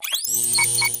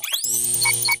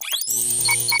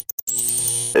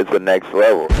it's the next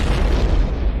level.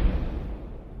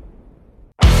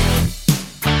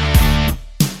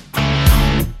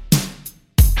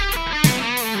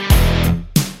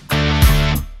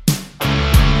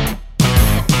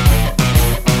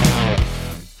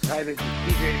 Hi, this is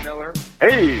TJ Miller.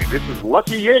 Hey, this is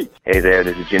Lucky Yates. Hey there,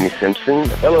 this is Jimmy Simpson.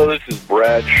 Hello, this is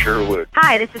Brad Sherwood.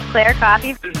 Hi, this is Claire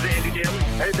Coffey. This is Andy Daly.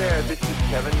 Hey there, this is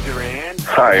Kevin Durant.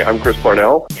 Hi, I'm Chris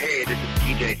Parnell. Hey, this is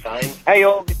TJ Fine. Hey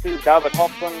all, this is David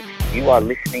Hoffman. You are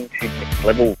listening to Next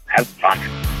Level. Have fun.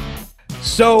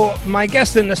 So my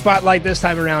guest in the spotlight this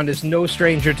time around is no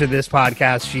stranger to this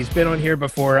podcast. She's been on here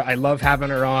before. I love having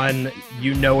her on.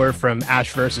 You know her from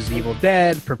Ash vs. Evil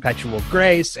Dead, Perpetual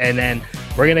Grace, and then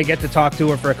we're going to get to talk to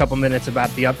her for a couple minutes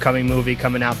about the upcoming movie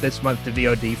coming out this month to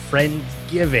VOD,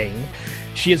 Friendsgiving.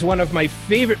 She is one of my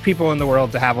favorite people in the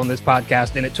world to have on this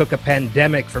podcast, and it took a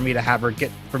pandemic for me to have her get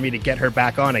her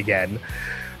back on again.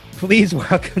 Please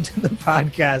welcome to the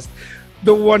podcast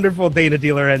the wonderful Dana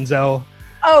DeLorenzo.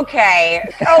 Okay,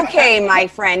 my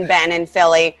friend Ben in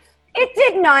Philly. It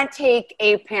did not take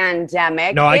a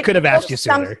pandemic. No, I could have asked you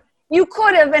sooner. You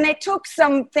could have, and it took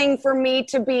something for me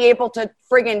to be able to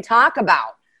friggin' talk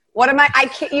about. What am I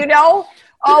can't, you know?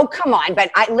 Oh, come on. But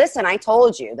listen, I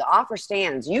told you, the offer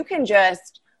stands. You can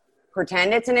just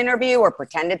pretend it's an interview or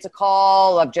pretend it's a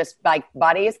call of just like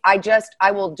buddies. I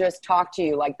will just talk to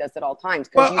you like this at all times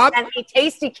because you sent me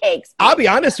tasty cakes. I'll be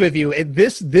honest with you.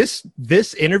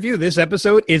 This interview, this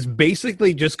episode is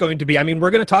basically just going to be, I mean,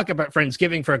 we're going to talk about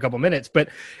Friendsgiving for a couple minutes, but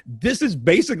this is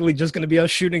basically just going to be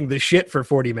us shooting the shit for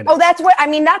 40 minutes. Oh, that's what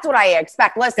I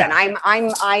expect. Listen, yeah.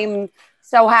 I'm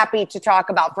so happy to talk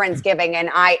about Friendsgiving and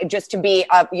just to be,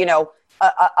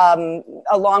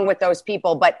 along with those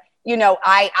people, but you know,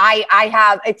 I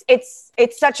have,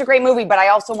 it's such a great movie, but I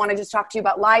also want to just talk to you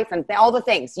about life and all the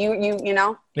things you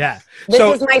know? Yeah. This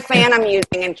is my fan I'm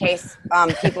using in case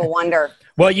people wonder.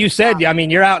 Well, you said, I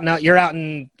mean, you're out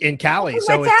in Cali. What's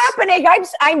happening?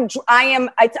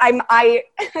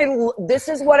 This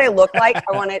is what I look like.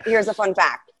 Here's a fun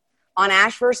fact. On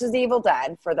Ash vs. Evil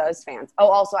Dead, for those fans. Oh,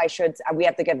 also we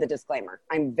have to give the disclaimer.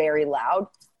 I'm very loud,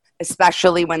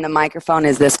 especially when the microphone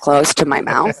is this close to my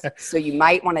mouth. So you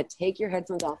might want to take your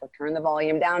headphones off or turn the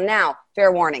volume down now.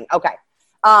 Fair warning. Okay.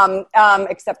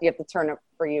 Except you have to turn it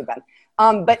for you, Ben.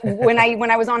 But when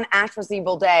I was on Ash vs.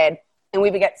 Evil Dead and we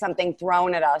would get something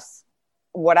thrown at us,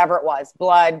 whatever it was,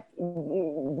 blood,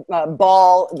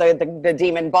 ball, the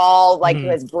demon ball, like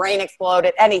his brain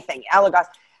exploded, anything, Elagos,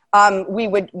 we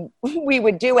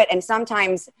would do it. And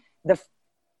sometimes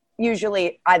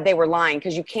usually they were lying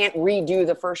because you can't redo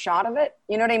the first shot of it.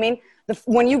 You know what I mean?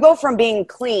 When you go from being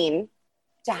clean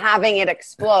to having it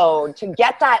explode, to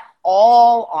get that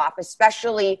all off,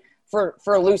 especially for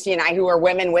Lucy and I, who are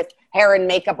women with hair and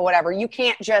makeup or whatever, you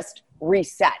can't just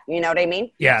reset. You know what I mean?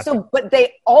 Yeah. So, but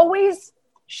they always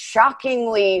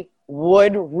shockingly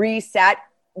would reset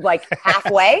like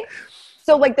halfway.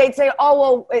 So like they'd say, oh,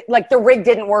 well, like the rig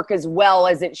didn't work as well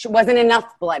as it wasn't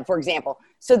enough blood, for example.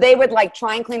 So they would like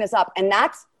try and clean us up. And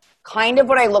that's kind of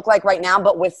what I look like right now,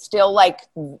 but with still like,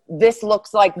 this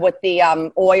looks like what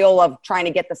the oil of trying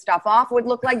to get the stuff off would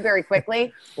look like very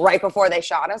quickly right before they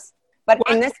shot us. But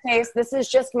in this case, this is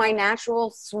just my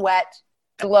natural sweat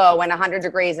glow and 100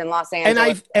 degrees in Los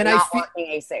Angeles and not working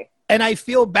AC. And I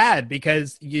feel bad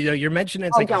because, you know, you're mentioning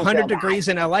it's like 100 degrees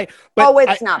in LA. But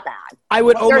it's not bad.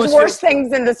 There's worse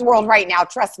things in this world right now,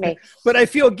 trust me. But I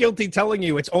feel guilty telling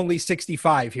you it's only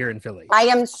 65 here in Philly. I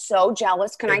am so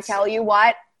jealous. Can I tell you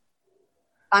what?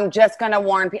 I'm just going to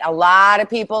warn people. A lot of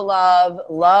people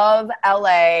love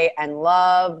LA and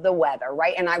love the weather,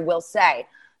 right? And I will say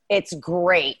it's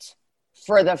great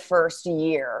for the first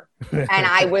year. And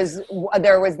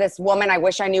there was this woman, I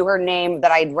wish I knew her name,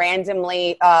 that I'd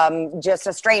randomly, just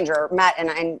a stranger met.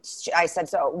 And I said,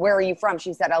 so where are you from?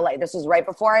 She said, LA. This was right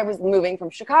before I was moving from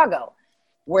Chicago,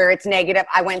 where it's negative.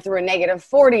 I went through a negative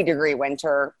 40 degree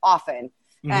winter often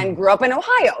and grew up in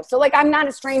Ohio. So like, I'm not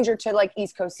a stranger to like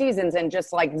East Coast seasons and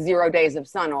just like 0 days of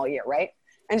sun all year. Right.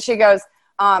 And she goes,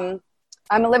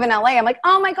 I live in LA. I'm like,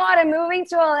 oh my God, I'm moving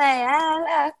to LA.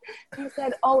 I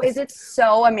said, oh, is it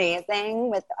so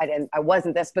amazing I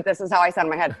wasn't this, but this is how I said in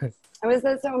my head. Was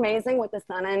this so amazing with the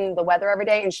sun and the weather every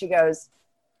day? And she goes,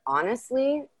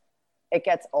 honestly, it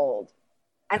gets old.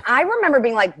 And I remember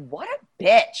being like, what a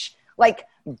bitch. Like,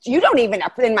 you don't even,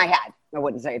 in my head, I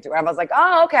wouldn't say it to her. I was like,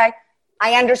 oh, okay.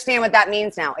 I understand what that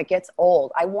means now. It gets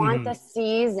old. I want the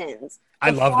seasons. I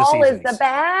love the seasons. Fall is the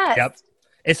best. Yep.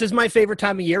 This is my favorite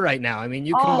time of year right now. I mean,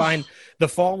 you combine the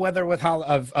fall weather with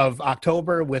of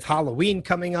October with Halloween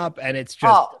coming up, and it's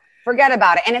just forget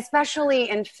about it. And especially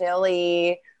in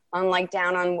Philly, unlike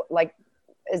down on like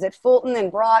is it Fulton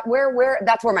and Broad? Where?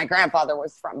 That's where my grandfather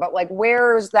was from. But like,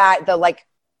 where's that? The like,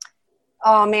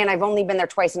 oh man, I've only been there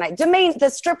twice, and the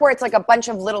strip where it's like a bunch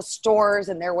of little stores,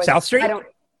 and there was South Street.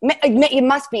 It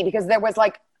must be because there was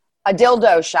like a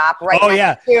dildo shop right.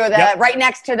 Right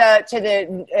next to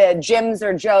the Jim's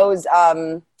or Joe's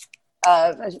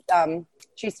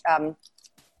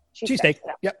cheesesteak.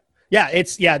 Yep.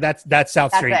 Yeah, that's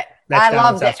South Street. It. That's I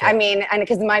loved it. Street. I mean, and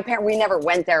because we never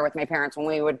went there with my parents when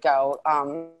we would go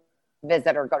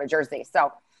visit or go to Jersey.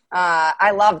 So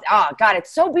I loved. Oh God,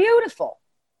 it's so beautiful.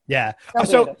 Yeah.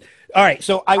 So all right.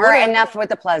 So enough with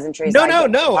the pleasantries. No.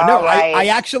 Right. I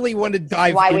actually want to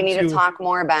dive. That's why we need to talk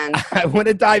more, Ben. I want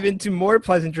to dive into more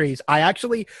pleasantries. I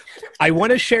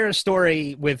want to share a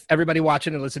story with everybody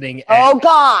watching and listening. Oh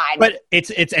God! But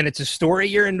it's a story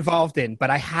you're involved in. But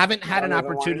I haven't had an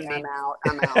opportunity. I'm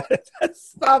out.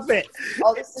 Stop it.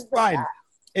 Oh, this is fine.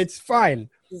 It's fine.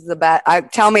 This is the best.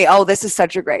 Tell me. Oh, this is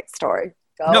such a great story.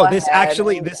 Go ahead. This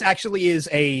actually is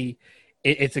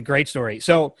it's a great story.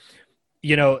 So,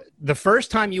 the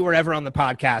first time you were ever on the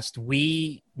podcast,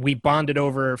 we bonded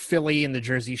over Philly and the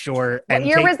Jersey Shore. What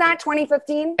year was that?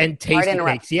 2015? And Tasty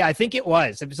Cakes. Yeah, I think it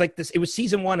was. It was like this. It was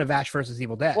season 1 of Ash versus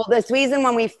Evil Dead. Well, the season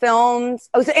when we filmed.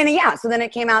 Oh, so then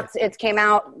it came out. It came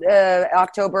out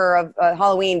October of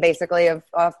Halloween, basically of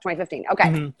 2015. Okay.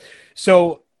 Mm-hmm.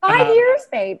 So 5 years,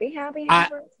 baby. Happy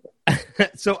anniversary.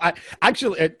 So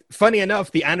funny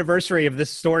enough, the anniversary of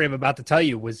this story I'm about to tell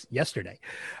you was yesterday.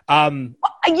 You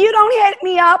don't hit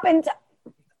me up and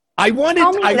I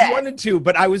wanted to,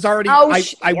 but I was already. I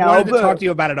wanted to talk to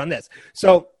you about it on this.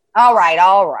 So all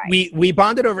right. We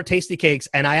bonded over Tasty Cakes,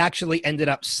 and I actually ended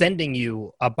up sending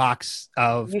you a box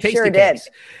of Tasty sure Cakes.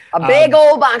 Did. A big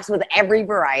old box with every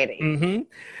variety.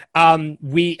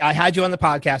 Mm-hmm. I had you on the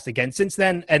podcast again since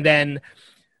then, and then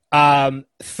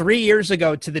 3 years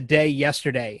ago to the day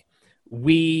yesterday,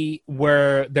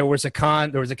 there was a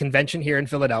convention here in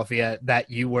Philadelphia that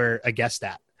you were a guest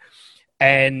at,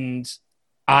 and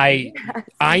I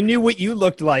knew what you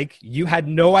looked like. You had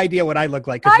no idea what I looked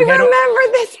like. I remember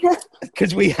this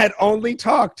because we had only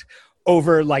talked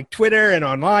over like Twitter and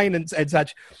online and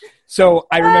such. So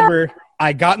I remember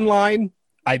I got in line,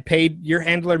 I paid your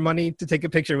handler money to take a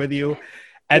picture with you.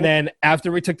 And then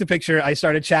after we took the picture, I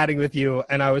started chatting with you,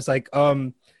 and I was like,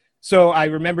 so I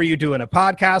remember you doing a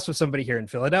podcast with somebody here in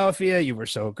Philadelphia. You were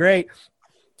so great.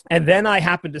 And then I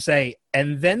happened to say,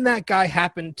 and then that guy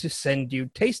happened to send you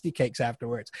Tasty Cakes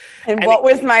afterwards. And what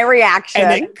was my reaction?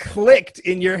 And it clicked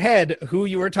in your head who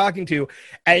you were talking to,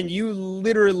 and you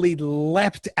literally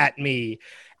leapt at me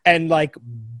and like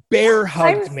bear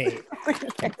hugged me.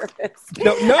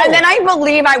 No. And then I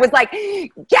believe I was like,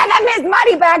 give him his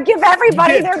money back. Give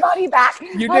everybody their money back.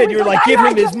 You did. You were like, give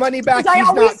him his money back. I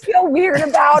always feel weird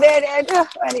about it. And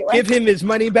anyway. Give him his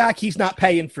money back. He's not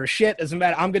paying for shit. Doesn't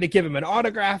matter. I'm going to give him an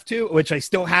autograph too, which I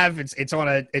still have. It's on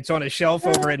a shelf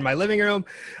over in my living room.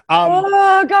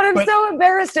 Oh God, I'm so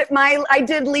embarrassed. I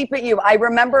did leap at you. I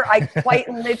remember I quite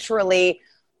literally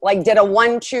like did a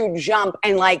 1-2 jump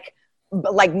and like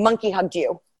monkey hugged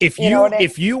you. If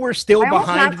you were still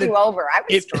behind you over. I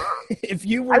was strong. If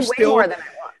you were way more than I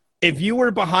was. If you were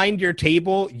behind your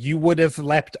table, you would have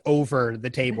leapt over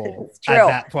the table at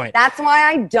that point. That's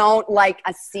why I don't like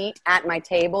a seat at my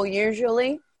table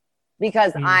usually,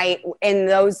 because in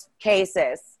those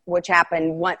cases, which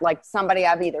happen, like somebody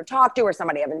I've either talked to or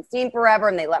somebody I haven't seen forever,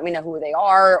 and they let me know who they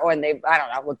are, or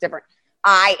look different.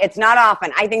 It's not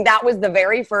often. I think that was the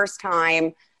very first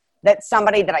time that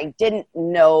somebody that I didn't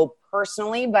know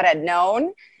personally, but had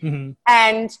known. Mm-hmm.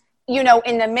 And,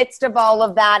 in the midst of all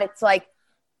of that, it's like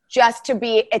just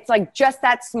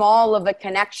that small of a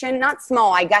connection, not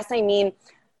small, I guess I mean,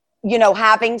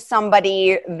 having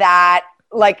somebody that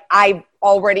like I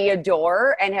already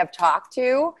adore and have talked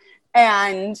to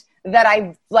and that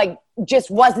I like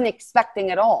just wasn't expecting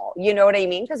at all. You know what I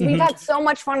mean? Because we've had so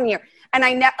much fun here. And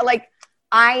I mean, did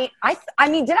I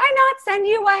not send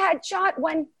you a headshot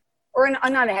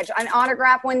not a headshot, an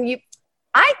autograph when you,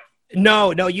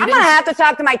 No, you didn't. I'm going to have to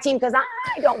talk to my team because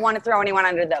I don't want to throw anyone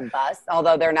under the bus,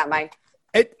 although they're not my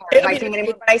team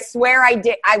anymore. But I swear I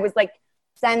did. I was like,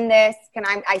 send this. Can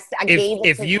I gave it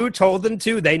if to you them. told them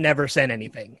to, they never sent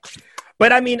anything.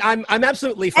 But I mean, I'm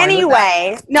absolutely fine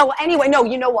anyway, with that. No,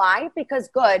 you know why? Because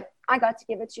I got to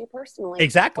give it to you personally.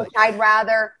 Exactly. Which I'd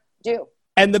rather do.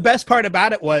 And the best part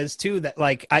about it was too that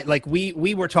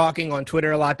we were talking on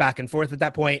Twitter a lot back and forth at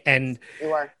that point, and you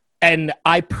were. And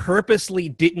I purposely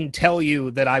didn't tell you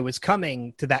that I was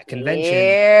coming to that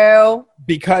convention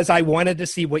because I wanted to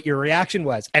see what your reaction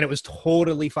was, and it was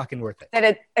totally fucking worth it.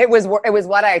 And it was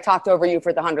what I talked over you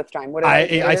for the 100th time. What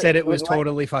I said it was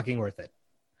totally fucking worth it.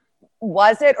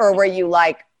 Was it, or were you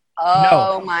like,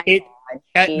 oh my God?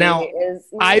 Now,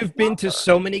 I've been to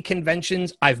so many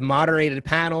conventions. I've moderated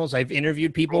panels. I've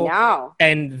interviewed people. I know.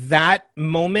 And that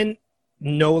moment,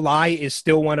 no lie, is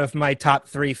still one of my top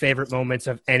 3 favorite moments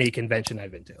of any convention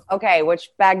I've been to. Okay, which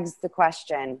begs the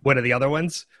question. What are the other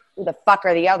ones? Who the fuck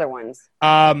are the other ones?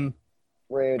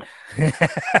 Rude.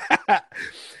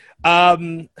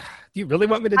 Do you really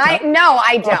want me to tell? No,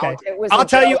 I don't. Okay. It was I'll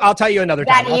tell you another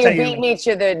time. That you beat me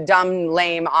to the dumb,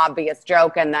 lame, obvious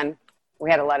joke, and then we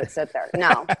had to let it sit there.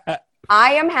 No.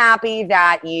 I am happy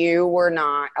that you were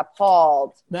not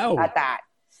appalled at that.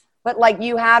 But like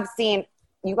you have seen,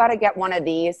 you got to get one of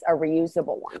these, a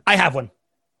reusable one. I have one.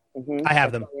 Mm-hmm. I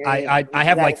have them. I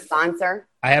have like a sponsor.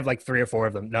 I have like 3 or 4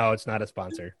 of them. No, it's not a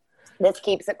sponsor. This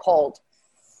keeps it cold.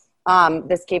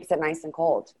 This keeps it nice and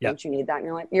cold. Yep. Don't you need that in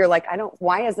your life? You're like,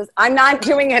 why is this? I'm not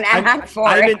doing an ad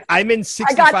for it. I'm in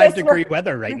 65-degree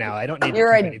weather right now. I don't need to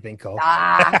keep anything cold.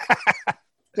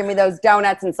 Give me those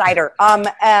donuts and cider. I'm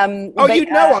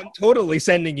totally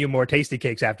sending you more tasty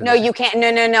cakes after No, you can't.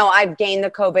 No. I've gained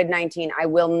the COVID-19. I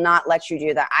will not let you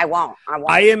do that. I won't.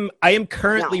 I am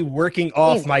currently working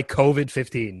off my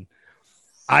COVID-15.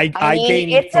 I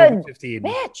gained COVID-15.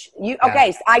 Bitch.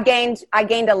 Okay, so I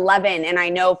gained 11, and I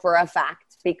know for a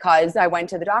fact because I went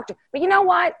to the doctor. But you know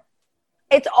what?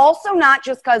 It's also not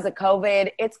just because of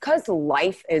COVID. It's because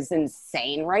life is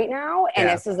insane right now. And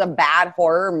this is a bad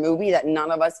horror movie that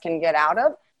none of us can get out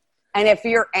of. And if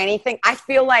you're anything, I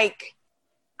feel like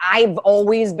I've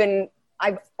always turned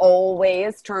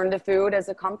to food as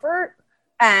a comfort.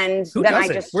 And Who then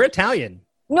doesn't? We're Italian.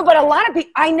 No, but a lot of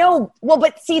people, I know. Well,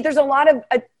 but see, there's a lot of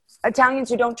Italians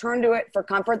who don't turn to it for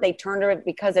comfort. They turn to it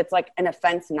because it's like an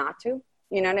offense not to.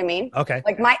 You know what I mean? Okay.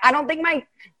 Like I don't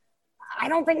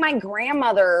think my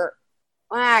grandmother,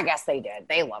 I guess they did.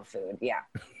 They love food, yeah.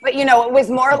 But, it was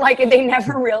more like they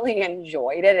never really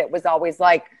enjoyed it. It was always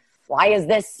like, why is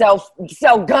this so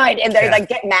good? And they like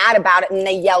get mad about it and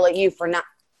they yell at you for not,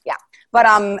 yeah.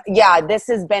 But, this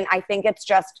has been, I think it's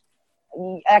just,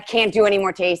 I can't do any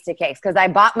more tasty cakes because I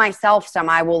bought myself some.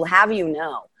 I will have you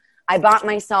know. I bought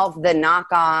myself the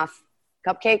knockoff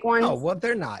cupcake ones. Oh, well,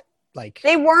 they're not like.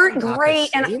 They weren't great.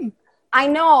 And I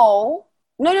know.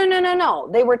 No.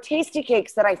 They were tasty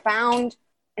cakes that I found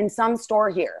in some store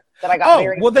here that I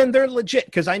got. Well, then they're legit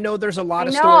because I know there's a lot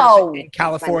of stores in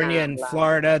California and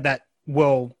Florida that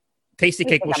will tasty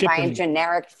cake will ship them.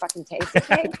 Generic fucking tasty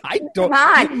cake. I don't. Come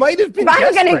on. You might have been. If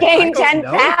I'm going to gain 10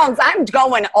 pounds, I'm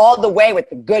going all the way with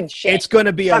the good shit. It's going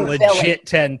to be a legit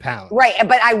 10 pounds. Right,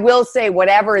 but I will say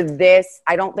whatever this.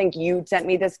 I don't think you sent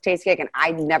me this tasty cake, and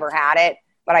I never had it.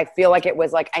 But I feel like it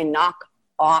was like a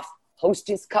knock-off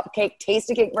Hostess cupcake,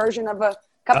 tasty cake version of a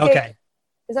cupcake. Okay.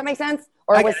 Does that make sense?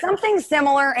 Or it was something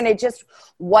similar and it just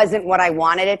wasn't what I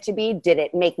wanted it to be. Did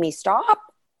it make me stop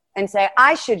and say,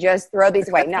 I should just throw these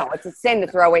away? No, it's a sin to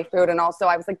throw away food. And also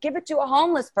I was like, give it to a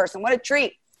homeless person. What a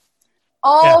treat.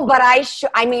 But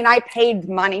I paid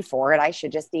money for it. I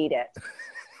should just eat it.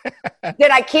 Did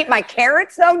I keep my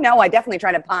carrots though? No, I definitely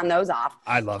tried to pawn those off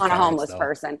on a homeless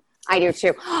person. I do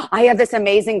too. I have this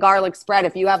amazing garlic spread.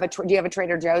 If you have do you have a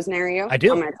Trader Joe's near you? I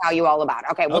do. I'm going to tell you all about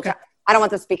it. Okay. I don't want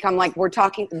this to become like we're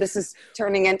talking. This is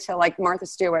turning into like Martha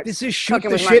Stewart. This is shoot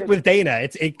the shit with Dana.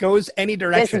 It goes any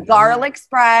direction. This garlic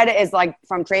spread is like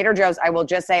from Trader Joe's. I will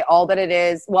just say all that it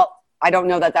is. Well, I don't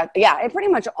know that. Yeah, it pretty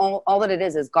much all that it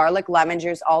is garlic, lemon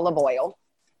juice, olive oil,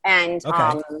 and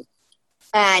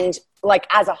like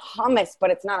as a hummus,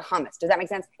 but it's not a hummus. Does that make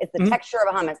sense? It's the texture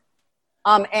of a hummus.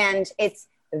 And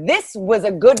this was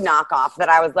a good knockoff that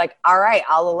I was like, all right,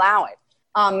 I'll allow it.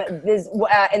 This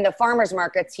in the farmers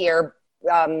markets here,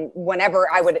 whenever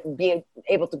I would be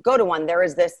able to go to one, there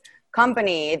is this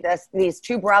company, these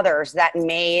two brothers that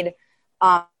made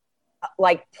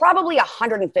like probably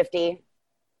 150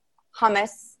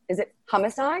 hummus. Is it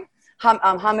hummus?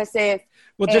 Hummus.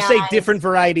 Well, just say different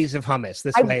varieties of hummus.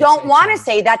 I don't want to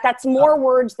say that. That's more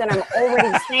words than I'm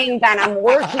already saying that I'm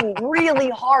working really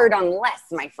hard on less,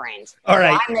 my friend. All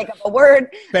right. So I make up a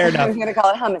word. Fair enough. I'm going to call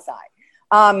it hummus.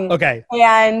 Okay.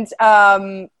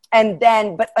 And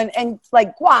then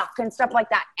like guac and stuff like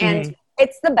that. And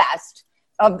it's the best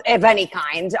of any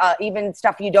kind, even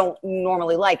stuff you don't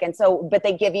normally like. And so, but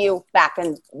they give you back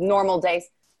in normal days,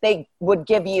 they would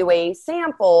give you a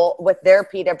sample with their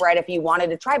pita bread if you wanted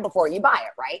to try before you buy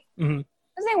it, right?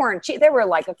 Because they weren't cheap. They were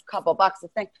like a couple bucks a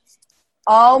thing.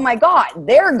 Oh my God,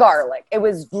 their garlic. It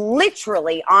was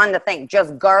literally on the thing,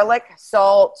 just garlic,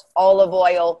 salt, olive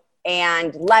oil,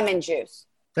 and lemon juice.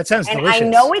 That sounds delicious. I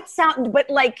know it sounds,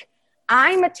 but like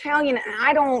I'm Italian and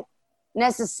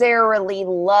necessarily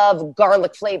love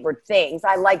garlic flavored things.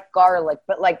 I like garlic,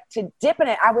 but like to dip in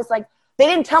it, I was like, they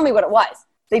didn't tell me what it was.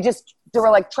 They were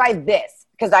like, try this.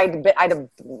 Because I'd have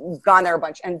gone there a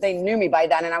bunch and they knew me by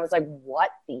then. And I was like,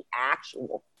 what the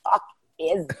actual fuck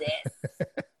is this?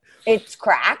 It's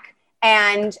crack.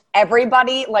 And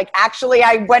everybody, like, actually,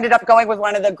 I ended up going with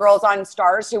one of the girls on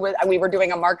Stars we were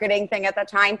doing a marketing thing at the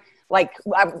time. Like,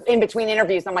 in between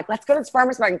interviews, I'm like, let's go to this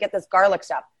farmer's market and get this garlic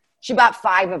stuff. She bought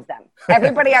 5 of them.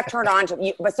 Everybody I've turned on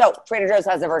to. But so Trader Joe's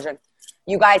has a version.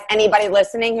 You guys, anybody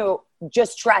listening who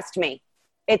just trust me,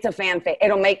 it's a fan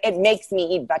favorite. It makes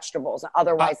me eat vegetables.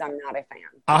 Otherwise, I'm not a fan.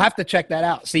 I'll have to check that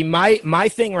out. See, my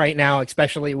thing right now,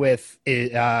 especially with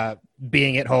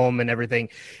being at home and everything,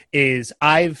 is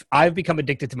I've become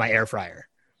addicted to my air fryer.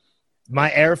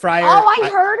 My air fryer. Oh, I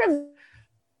heard of.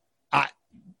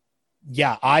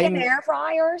 I'm an air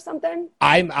fryer or something.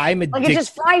 I'm addicted. Like it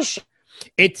just fries shit.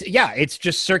 It's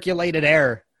just circulated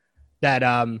air that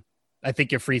I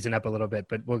think you're freezing up a little bit,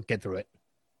 but we'll get through it.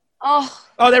 Oh,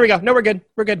 there we go. No, we're good.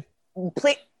 We're good.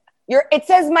 Please, it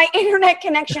says my internet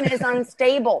connection is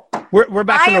unstable. We're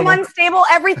back to normal. I am unstable.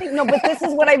 Everything. No, but this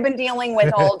is what I've been dealing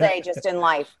with all day, just in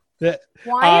life.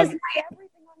 Why is my everything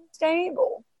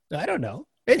unstable? I don't know.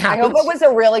 It I happens. hope it was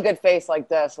a really good face like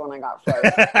this when I got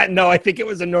frozen. No, I think it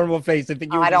was a normal face. I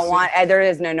think you. There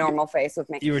is no normal face with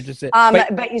me. You were just.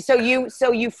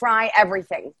 So you fry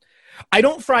everything. I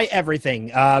don't fry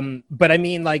everything, but I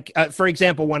mean, like for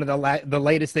example, one of the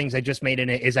latest things I just made in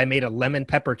it is I made a lemon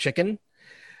pepper chicken.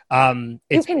 You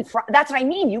can fry. That's what I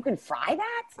mean. You can fry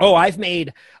that. Oh, I've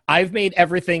made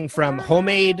everything from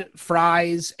homemade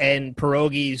fries and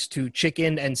pierogies to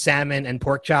chicken and salmon and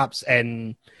pork chops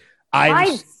and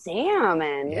fried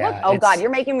salmon. Yeah, Look, God, you're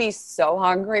making me so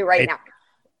hungry right now.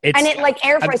 And it like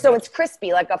air fry, so it's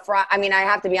crispy like a fry. I mean, I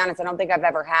have to be honest. I don't think I've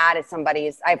ever had it.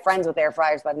 I have friends with air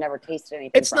fryers, but I've never tasted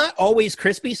anything. It's not always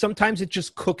crispy. Sometimes it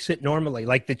just cooks it normally.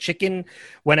 Like the chicken,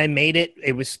 when I made it,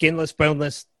 it was skinless,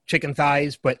 boneless chicken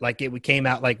thighs, but like it came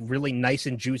out like really nice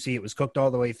and juicy. It was cooked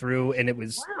all the way through, and it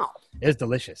was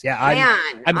delicious. Yeah,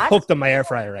 I'm hooked on my air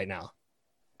fryer right now.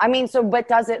 I mean, but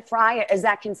does it fry? Is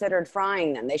that considered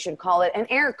frying? Then they should call it an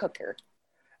air cooker.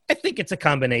 I think it's a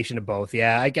combination of both.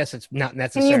 Yeah, I guess it's not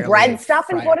necessarily. Can you bread stuff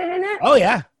and put it in it? Oh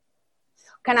yeah.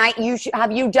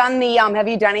 Have you done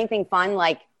anything fun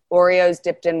like Oreos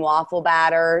dipped in waffle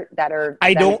batter that are?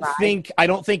 I don't think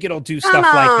it'll do stuff like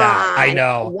that. I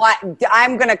know. What?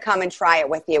 I'm gonna come and try it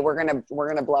with you. We're gonna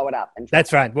blow it up.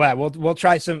 That's right. Well, we'll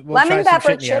try some lemon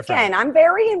pepper chicken. I'm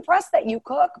very impressed that you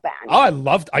cook, Ben.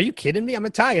 Oh, are you kidding me? I'm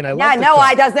Italian. I love.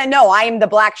 I am the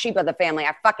black sheep of the family.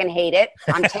 I fucking hate it.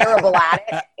 I'm terrible at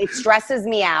it. It stresses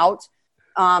me out.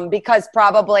 Because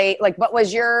probably like,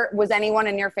 was anyone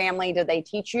in your family? Did they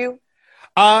teach you?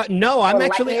 No,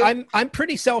 I'm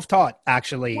pretty self-taught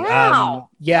actually. Wow.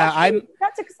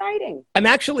 That's exciting. I'm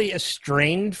actually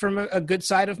estranged from a good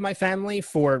side of my family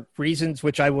for reasons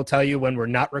which I will tell you when we're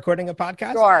not recording a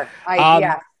podcast. Sure.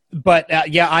 But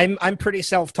I'm pretty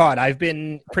self-taught. I've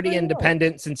been pretty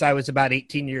independent since I was about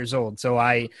 18 years old. So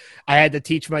I had to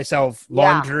teach myself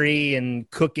laundry and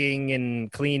cooking and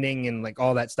cleaning and like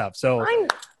all that stuff. So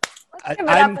let's give it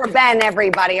up for Ben,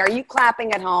 everybody. Are you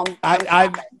clapping at home?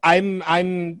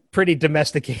 I'm pretty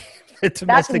domesticated at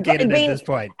this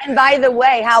point. And by the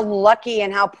way, how lucky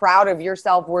and how proud of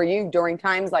yourself were you during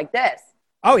times like this?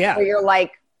 Oh yeah. Where you're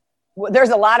like,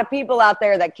 there's a lot of people out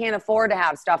there that can't afford to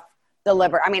have stuff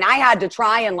delivered. I mean, I had to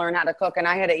try and learn how to cook, and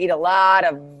I had to eat a lot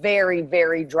of very,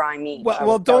 very dry meat.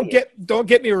 Well, don't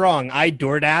get me wrong. I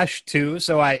DoorDash too,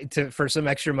 for some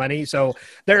extra money. So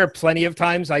there are plenty of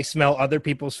times I smell other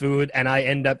people's food, and I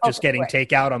end up just getting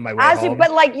takeout on my way home.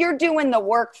 But like you're doing the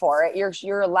work for it.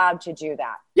 You're allowed to do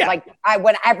that. Yeah. Like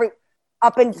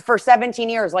for 17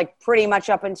 years, like pretty much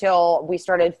up until we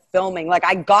started filming. Like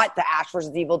I got the Ash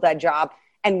vs. Evil Dead job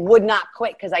and would not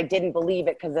quit because I didn't believe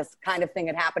it because this kind of thing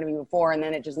had happened to me before and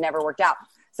then it just never worked out.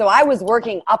 So I was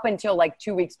working up until like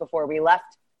 2 weeks before we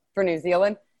left for New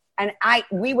Zealand. And that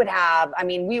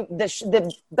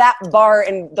bar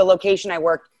in the location I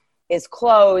worked is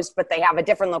closed, but they have a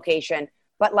different location.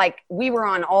 But like we were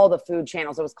on all the food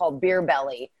channels. It was called Beer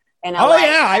Belly. Oh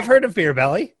yeah, I've heard of Beer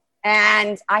Belly.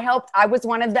 And I was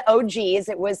one of the OGs.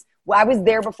 I was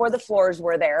there before the floors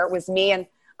were there. It was me and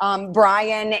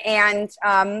Brian and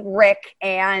Rick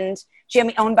and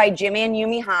Jimmy, owned by Jimmy and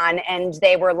Yumi Han, and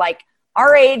they were like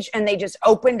our age, and they just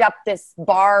opened up this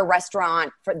bar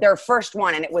restaurant for their first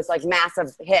one, and it was like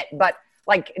massive hit. But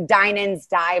like dine-ins,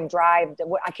 drive.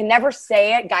 I can never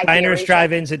say it. Diners,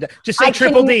 drive-ins, just say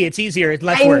triple D. It's easier. It's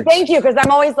less words. Thank you, because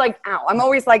I'm always like, I'm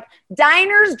always like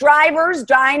diners, drivers,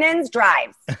 dine-ins,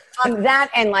 drives.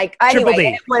 That and like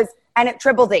anyway,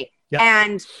 triple D. Yep.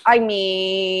 And I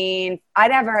mean, I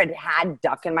never had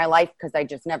duck in my life because I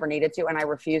just never needed to, and I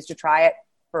refused to try it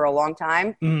for a long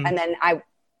time. And then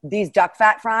these duck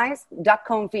fat fries, duck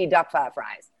confit duck fat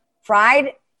fries,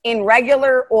 fried in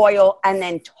regular oil and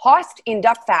then tossed in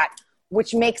duck fat,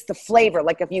 which makes the flavor.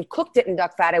 Like if you cooked it in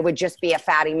duck fat, it would just be a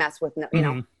fatty mess with no, you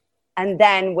know. And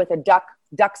then with a duck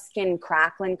skin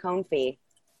crackling confit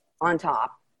on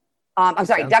top. I'm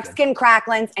sorry, duck skin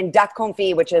cracklings and duck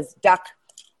confit, which is duck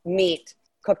meat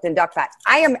cooked in duck fat.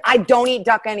 I don't eat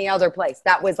duck any other place.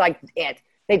 That was like it.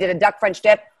 They did a duck French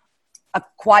dip, a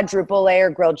quadruple layer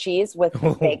grilled cheese with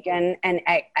bacon, and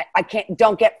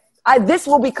this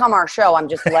will become our show. I'm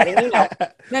just letting you know.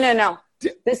 No.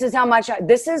 This is how much.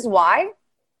 This is why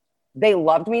they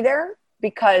loved me there,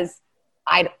 because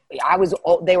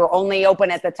they were only open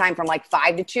at the time from like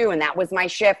 5 to 2, and that was my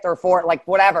shift, or 4, like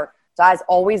whatever. So I was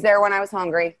always there when I was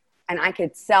hungry, and I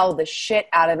could sell the shit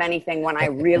out of anything when I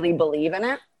really believe in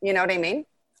it. You know what I mean?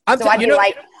 So I'd be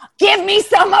like, give me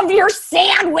some of your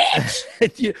sandwich.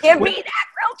 Give me that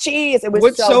grilled cheese. It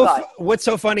was good. What's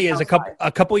so funny is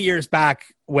a couple years back,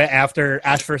 after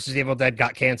Ash vs. Evil Dead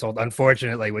got canceled,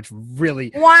 unfortunately, which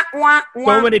really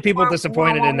so many people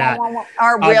disappointed in that.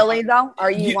 Really though?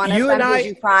 Are you one of them? Did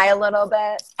you cry a little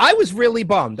bit? I was really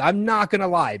bummed. I'm not gonna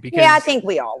lie, because I think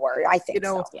we all were. I think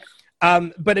so. Yeah.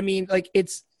 But I mean, like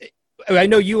I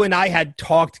know you and I had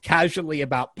talked casually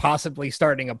about possibly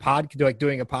starting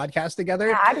doing a podcast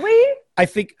together. Had we? I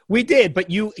think we did, but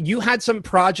you had some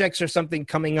projects or something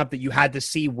coming up that you had to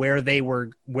see where they were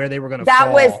going to.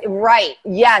 That was right.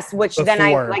 Yes, which before. Then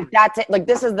I like that's it. Like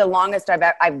this is the longest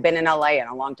I've been in LA in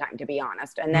a long time, to be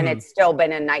honest. And then it's still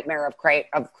been a nightmare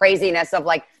of craziness of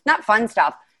like not fun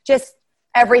stuff, just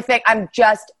everything. I'm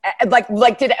just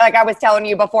like today, like I was telling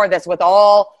you before this, with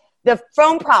all the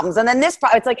phone problems, and then this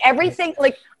it's like everything.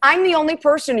 Like I'm the only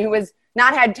person who has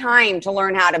not had time to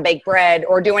learn how to bake bread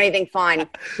or do anything fun,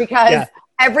 because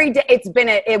every day it's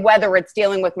been whether it's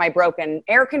dealing with my broken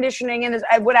air conditioning and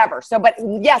whatever. So, but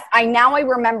yes, I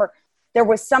remember there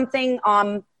was something,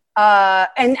 and I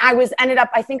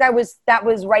that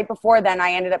was right before then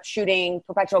I ended up shooting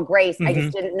Perpetual Grace. I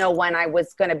just didn't know when I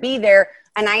was going to be there.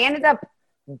 And I ended up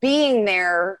being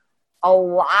there a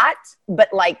lot,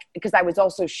 but like, because I was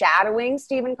also shadowing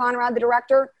Stephen Conrad, the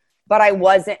director, but I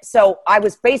wasn't. So I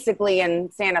was basically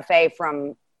in Santa Fe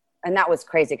and that was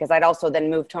crazy because I'd also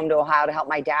then moved home to Ohio to help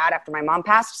my dad after my mom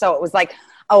passed. So it was like,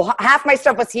 half my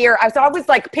stuff was here. So I was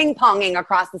like ping-ponging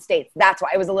across the states. That's why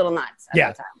it was a little nuts at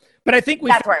that time. But I think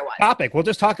that's where I was. Topic. We'll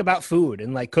just talk about food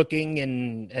and like cooking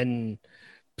and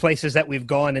places that we've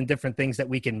gone and different things that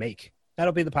we can make.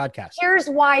 That'll be the podcast. Here's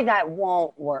why that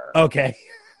won't work. Okay.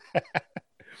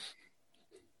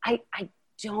 I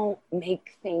don't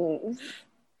make things.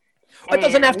 Well, it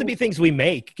doesn't have to be things we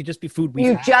make. It could just be food we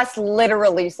have. You just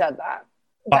literally said that.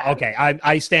 Okay,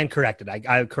 I stand corrected.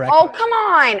 I correct. Oh, come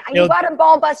on. You got to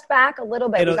ball bust back a little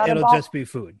bit. It'll just be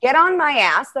food. Get on my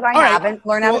ass that I haven't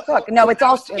learned how to cook. No, it's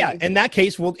also. Yeah, in that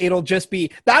case, it'll just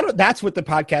be that. That's what the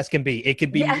podcast can be. It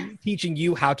could be teaching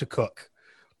you how to cook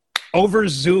over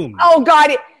Zoom. Oh,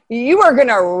 God. You are going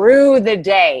to rue the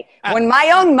day when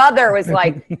my own mother was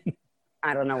like,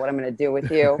 I don't know what I'm going to do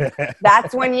with you.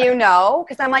 That's when you know.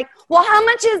 Because I'm like, well, how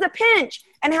much is a pinch?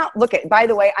 And by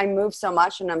the way, I move so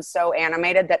much and I'm so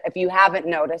animated that if you haven't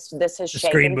noticed, this has shaken.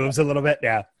 The screen moves a little bit,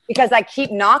 yeah. Because I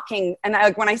keep knocking. And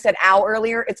when I said ow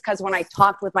earlier, it's because when I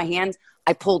talked with my hands,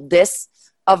 I pulled this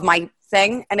of my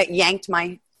thing and it yanked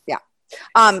my,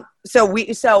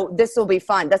 So this will be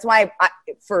fun. That's why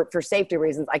for safety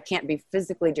reasons, I can't be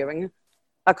physically doing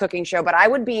a cooking show, but I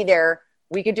would be there.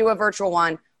 We could do a virtual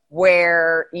one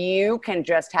where you can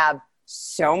just have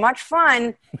so much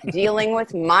fun dealing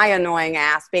with my annoying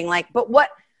ass being like, what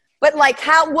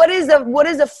is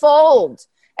a fold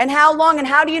and how long and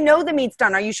how do you know the meat's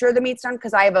done? Are you sure the meat's done?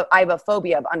 Because I have a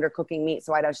phobia of undercooking meat.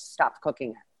 So I just stopped cooking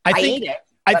it. I eat it.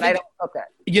 But I don't cook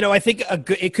it. I think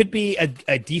it could be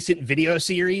a decent video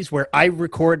series where I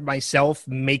record myself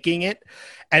making it,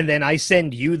 and then I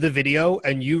send you the video,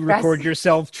 and you record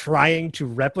yourself trying to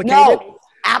replicate it.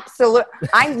 Absolutely.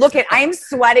 I'm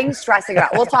sweating, stressing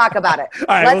about it. We'll talk about it.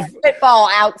 Let's spitball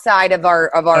outside of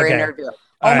our interview.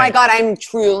 Oh my God, I'm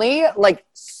truly like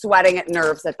sweating at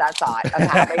nerves at that thought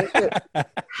of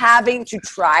having to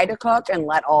try to cook and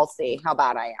let all see how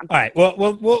bad I am. All right.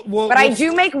 Well, I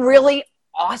do make really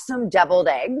awesome deviled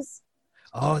eggs.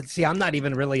 Oh, see, I'm not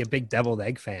even really a big deviled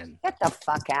egg fan. Get the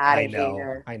fuck out I of know.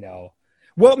 here. I know.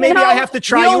 Well, maybe I have to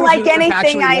try. You don't like if anything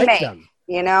actually I like make. them.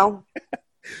 You know.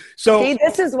 So See,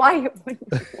 this is why.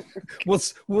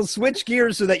 we'll switch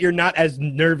gears so that you're not as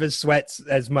nervous sweats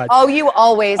as much. Oh, you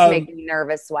always make me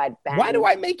nervous sweat, Ben. Why do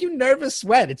I make you nervous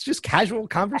sweat? It's just casual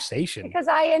conversation. Because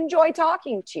I enjoy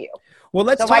talking to you. Well,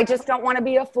 let's. I just don't want to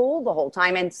be a fool the whole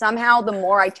time. And somehow, the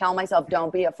more I tell myself,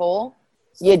 "Don't be a fool,"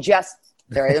 you just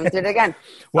there I did it again.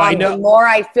 Well, I know. The more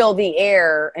I fill the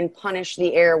air and punish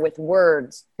the air with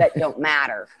words that don't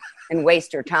matter and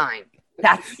waste your time.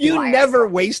 That's you never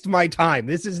waste my time.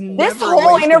 This is never this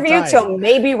whole interview time. till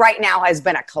maybe right now has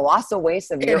been a colossal waste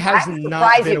of your time. I'm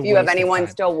surprised if you have anyone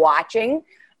still watching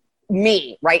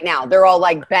me right now. They're all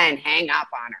like, Ben, hang up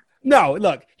on her. No,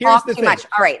 look, here's the thing. Much.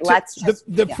 All right, let's just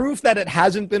the proof that it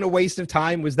hasn't been a waste of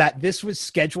time was that this was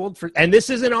scheduled for, and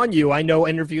this isn't on you. I know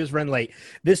interviews run late.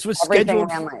 This was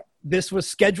scheduled. This was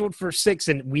scheduled for 6,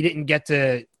 and we didn't get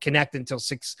to connect until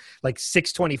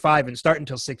 6:25 and start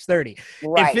until 6:30.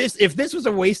 Right. If this was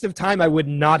a waste of time, I would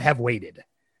not have waited.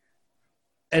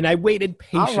 And I waited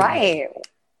patiently. All right.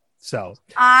 So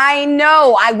I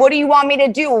know. What do you want me to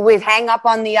do? With hang up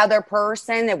on the other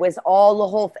person? It was all the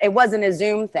whole. It wasn't a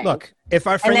Zoom thing. Look, if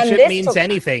our friendship means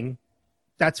anything,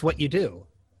 that's what you do.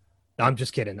 No, I'm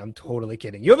just kidding. I'm totally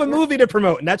kidding. You have a movie to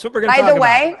promote, and that's what we're going to talk about.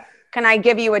 By the way, can I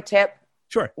give you a tip?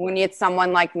 Sure. When it's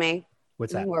someone like me.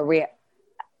 What's that?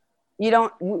 You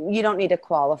don't need to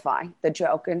qualify the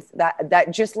joke, and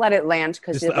that just let it land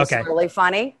because it was really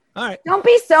funny. All right. Don't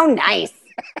be so nice.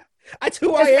 That's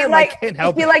who I am. I can't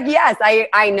help it. Be like, yes,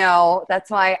 I know. That's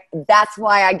why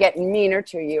I get meaner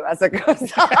to you as it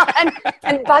goes on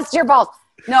and bust your balls.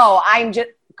 No, I'm just,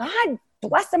 God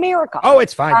bless America. Oh,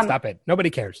 it's fine. Stop it. Nobody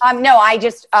cares. No, I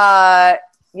just, I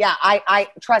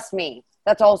trust me.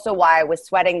 That's also why I was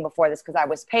sweating before this, because I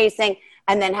was pacing.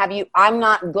 And then I'm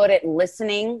not good at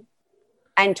listening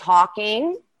and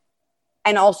talking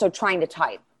and also trying to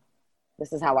type.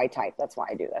 This is how I type. That's why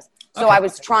I do this. So I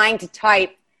was trying to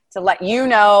type to let you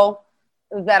know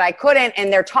that I couldn't.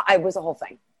 And it was a whole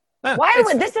thing.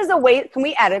 This is a way. Can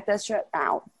we edit this shit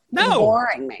out? No. It's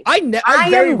boring me. I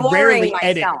very rarely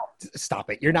edit. Myself. Stop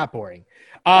it. You're not boring.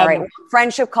 All right.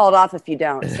 Friendship called off if you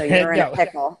don't. So you're in a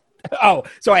pickle. Oh,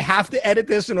 so I have to edit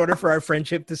this in order for our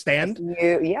friendship to stand?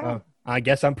 I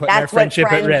guess I'm putting our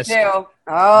friendship at risk.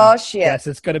 Oh, shit. Yes,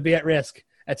 it's going to be at risk.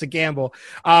 That's a gamble.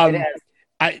 It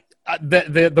is.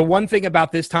 The one thing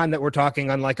about this time that we're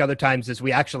talking, unlike other times, is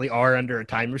we actually are under a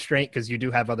time restraint because you do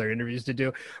have other interviews to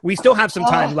do. We still have some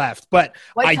time left, but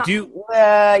do.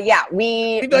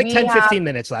 Maybe like 10-15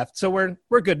 minutes left, so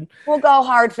we're good. We'll go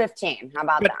hard 15. How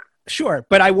about that? Sure,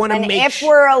 but I want to make. If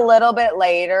we're a little bit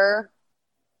later.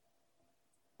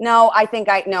 No, I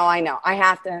know. I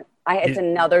have to. It's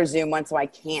another Zoom one, so I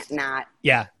can't not.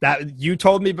 Yeah, that you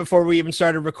told me before we even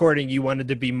started recording, you wanted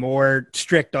to be more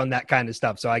strict on that kind of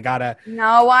stuff. So I gotta.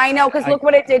 No, I know, because look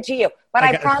what it did to you. But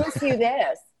I promise you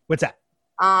this. What's that?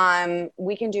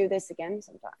 We can do this again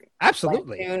sometime.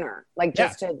 Absolutely. Sooner,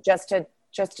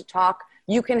 just to talk.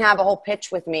 You can have a whole pitch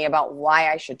with me about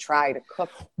why I should try to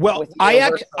cook. Well,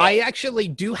 I actually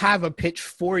do have a pitch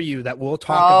for you that we'll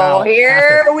talk about. Oh,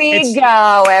 here we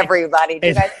go, everybody.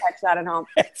 Did you guys catch that at home?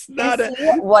 It's not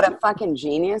what a fucking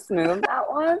genius move that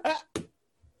was.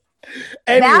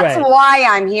 Anyway. That's why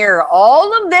I'm here.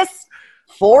 All of this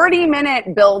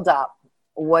 40-minute buildup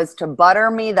was to butter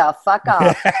me the fuck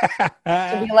up.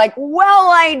 To be like, well,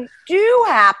 I do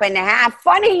happen to have,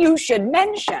 funny you should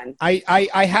mention.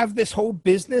 I have this whole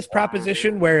business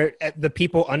proposition where the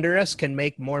people under us can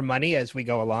make more money as we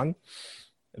go along.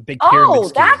 A big pyramid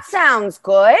scheme. That sounds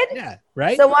good. Yeah,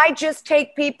 right? So I just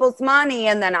take people's money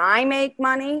and then I make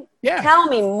money? Yeah. Tell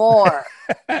me more.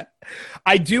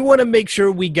 I do want to make sure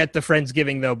we get the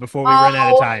Friendsgiving, though, before we run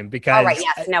out of time. Because all right,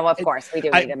 yes, no, of course. We do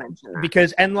need to mention that.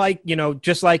 Because, and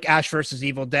just like Ash versus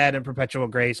Evil Dead and Perpetual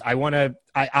Grace, I want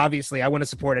to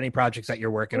support any projects that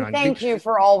you're working on. Thank you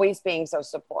for always being so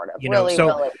supportive. Really.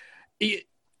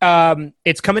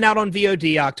 It's coming out on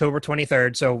VOD October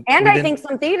 23rd. And I think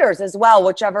some theaters as well,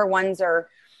 whichever ones are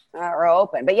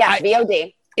open. But yes,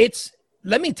 VOD.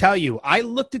 Let me tell you, I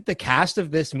looked at the cast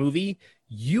of this movie.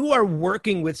 You are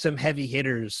working with some heavy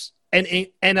hitters and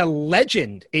a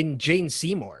legend in Jane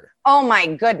Seymour. Oh my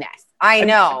goodness. I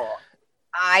know.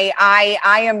 I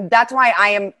am. That's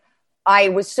why I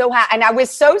was so happy. And I was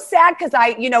so sad because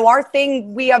our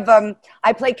thing, we have,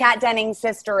 I play Kat Denning's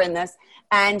sister in this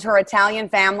and her Italian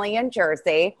family in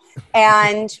Jersey.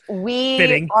 And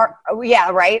we are, yeah,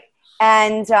 right.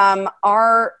 And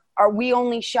we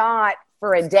only shot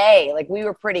for a day. Like we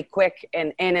were pretty quick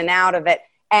in and out of it.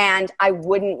 and I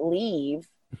wouldn't leave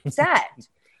set.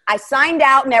 I signed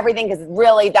out and everything because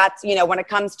really that's, when it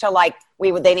comes to like,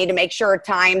 they need to make sure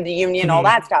time, the union, all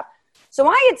that stuff. So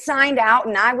I had signed out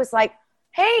and I was like,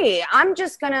 hey, I'm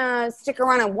just going to stick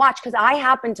around and watch because I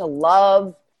happen to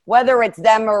love, whether it's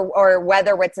them or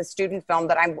whether it's a student film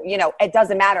that I'm, it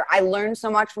doesn't matter. I learned so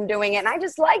much from doing it and I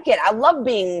just like it. I love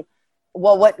being,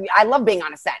 I love being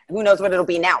on a set. Who knows what it'll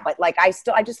be now, but like, I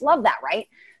just love that. Right.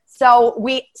 So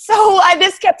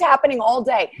this kept happening all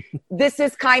day. This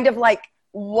is kind of like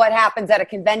what happens at a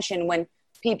convention when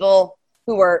people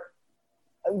who are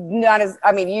not as,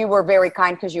 you were very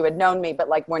kind because you had known me, but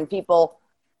like when people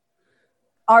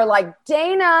are like,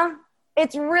 Dana,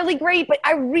 it's really great, but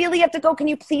I really have to go. Can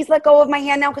you please let go of my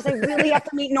hand now? Because I really have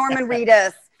to meet Norman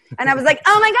Reedus. And I was like,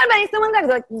 oh my God, but I still want to go.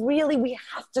 They're like, really? We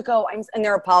have to go. And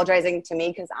they're apologizing to me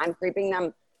because I'm creeping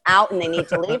them out and they need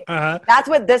to leave. That's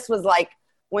what this was like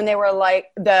when they were like,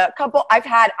 the couple I've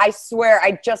had, I swear,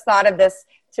 I just thought of this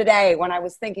today when I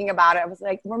was thinking about it. I was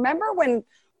like, remember when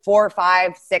 4,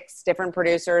 5, 6 different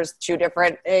producers, 2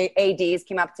 different ADs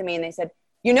came up to me and they said,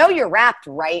 you're wrapped,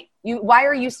 right? Why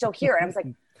are you still here? And I was like,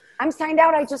 I'm signed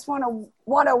out. I just want to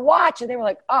watch. And they were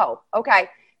like, oh, okay.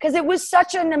 Because it was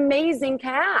such an amazing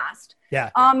cast. Yeah.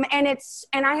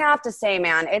 And I have to say,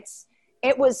 man, I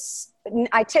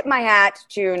tip my hat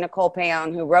to Nicole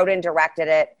Payon, who wrote and directed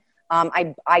it.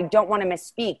 I don't want to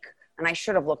misspeak, and I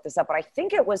should have looked this up, but I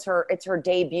think it's her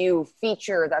debut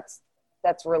feature that's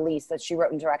released that she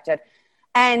wrote and directed.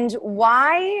 And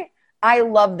why I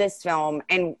love this film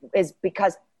is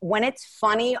because when it's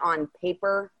funny on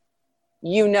paper,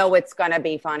 it's going to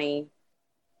be funny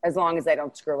as long as they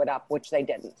don't screw it up, which they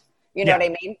didn't. You know what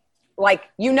I mean? Like,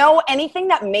 anything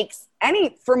that makes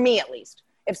for me at least,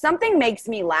 if something makes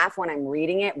me laugh when I'm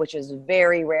reading it, which is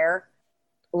very rare,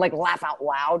 like laugh out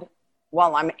loud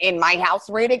while I'm in my house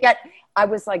reading it, I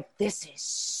was like, this is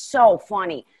so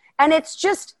funny. And it's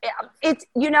just, it's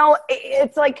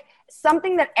like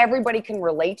something that everybody can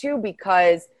relate to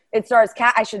because it stars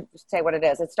I should say what it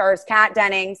is. It stars Kat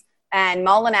Dennings and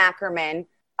Mullen Ackerman.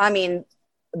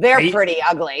 They're pretty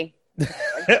ugly.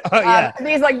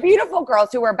 These like beautiful girls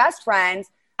who are best friends.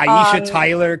 Aisha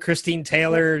Tyler, Christine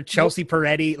Taylor, Chelsea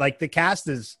Peretti. Like the cast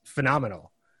is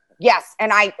phenomenal. Yes,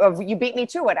 and you beat me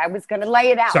to it. I was going to lay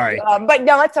it out. Sorry, but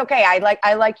no, it's okay. I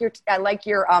like your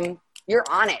you're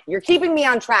on it. You're keeping me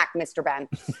on track, Mr. Ben.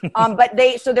 But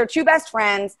they're 2 best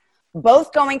friends,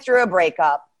 both going through a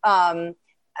breakup.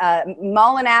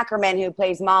 Mullen Ackerman, who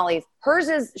plays Molly's,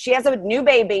 she has a new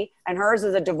baby, and hers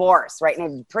is a divorce, right?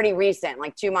 And it's pretty recent,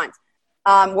 like 2 months.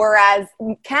 Whereas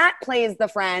Kat plays the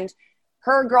friend,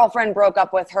 her girlfriend broke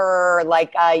up with her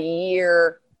like a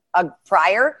year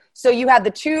prior. So you have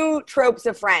the 2 tropes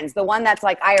of friends. The one that's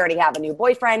like, I already have a new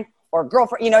boyfriend or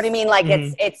girlfriend. You know what I mean? Like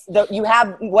you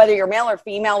have, whether you're male or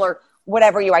female or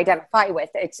whatever you identify with,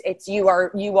 there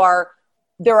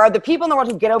are the people in the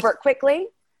world who get over it quickly.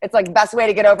 It's like the best way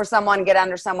to get over someone, get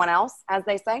under someone else, as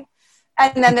they say.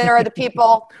 And then there are the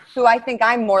people who I think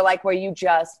I'm more like, where you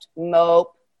just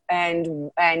mope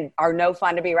and are no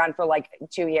fun to be around for like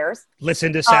 2 years.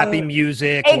 Listen to sappy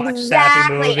music, exactly. Watch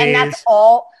sappy movies. And that's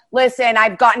all. Listen,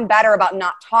 I've gotten better about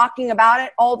not talking about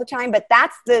it all the time, but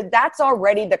that's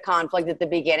already the conflict at the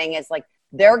beginning. Is like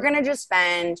they're going to just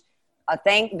spend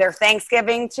their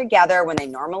Thanksgiving together when they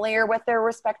normally are with their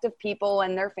respective people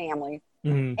and their family.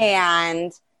 Mm-hmm.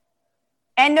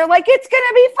 And they're like, it's going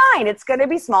to be fine. It's going to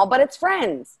be small, but it's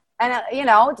friends. And,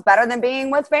 it's better than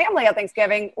being with family at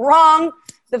Thanksgiving. Wrong.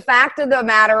 The fact of the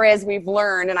matter is we've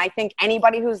learned, and I think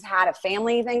anybody who's had a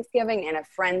family Thanksgiving and a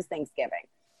friend's Thanksgiving,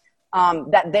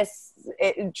 that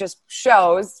it just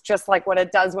shows, just like what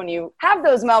it does when you have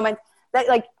those moments, that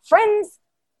like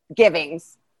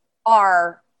Friendsgivings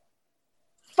are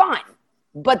fun,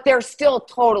 but they're still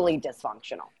totally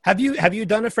dysfunctional. Have you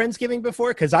done a Friendsgiving before?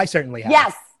 Because I certainly have.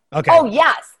 Yes. Okay. Oh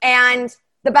yes. And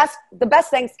the best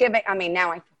Thanksgiving. I mean,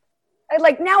 now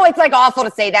now it's like awful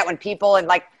to say that when people and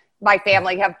like my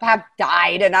family have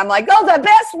died, and I'm like, oh, the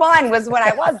best one was when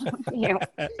I was, No,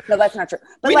 that's not true.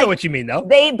 But we know what you mean, though.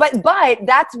 But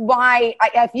that's why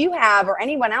if you have or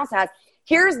anyone else has,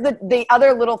 here's the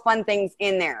other little fun things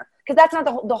in there, because that's not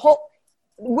the whole.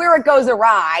 Where it goes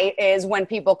awry is when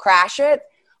people crash it,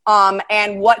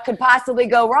 and what could possibly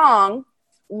go wrong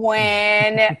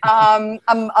when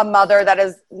a mother that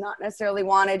is not necessarily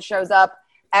wanted shows up,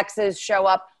 exes show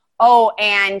up. Oh,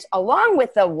 and along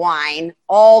with the wine,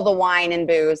 all the wine and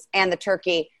booze and the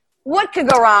turkey, what could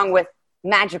go wrong with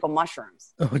magical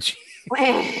mushrooms? Oh, gee.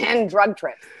 And drug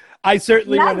trips? I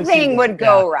certainly nothing would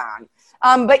go wrong.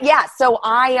 But yeah, so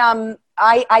I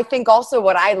think also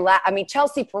what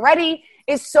Chelsea Peretti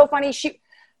is so funny.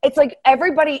 it's like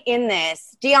everybody in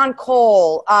this, Dion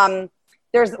Cole,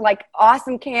 there's like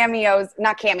awesome cameos,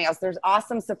 not cameos. There's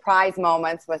awesome surprise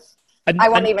moments with, I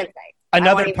won't even say.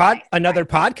 Another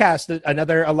podcast,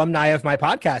 another alumni of my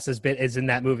podcast is in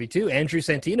that movie too. Andrew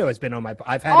Santino has been on my.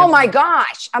 I've had. Oh my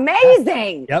gosh,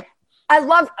 amazing! Yep.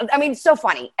 I mean, so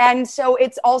funny, and so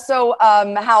it's also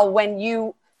how when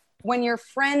you're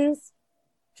friends,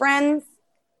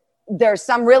 there's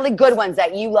some really good ones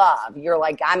that you love. You're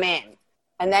like, I'm in,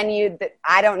 and then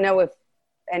I don't know if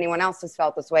anyone else has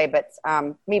felt this way, but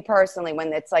me personally,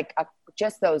 when it's like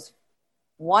just those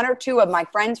one or two of my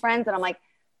friends, and I'm like,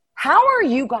 how are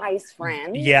you guys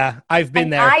friends? Yeah, I've been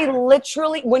there. I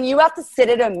literally, when you have to sit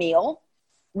at a meal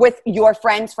with your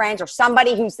friends, or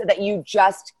somebody who said that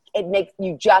it makes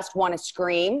you just want to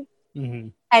scream. Mm-hmm.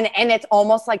 And it's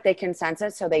almost like they can sense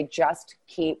it. So they just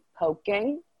keep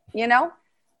poking,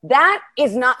 that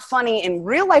is not funny in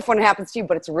real life when it happens to you,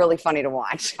 but it's really funny to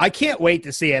watch. I can't wait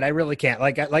to see it. I really can't.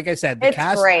 Like I said,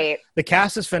 it's great. The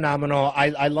cast is phenomenal.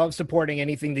 I love supporting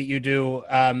anything that you do.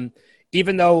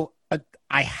 Even though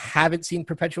I haven't seen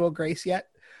Perpetual Grace yet.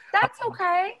 That's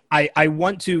okay. I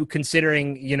want to,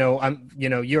 considering, your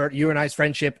and I's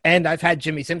friendship, and I've had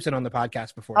Jimmy Simpson on the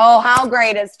podcast before. Oh, how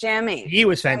great is Jimmy? He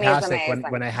was fantastic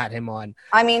when I had him on.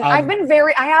 I mean, I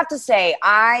have to say,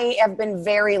 I have been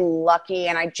very lucky,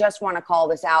 and I just want to call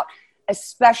this out,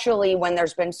 especially when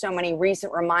there's been so many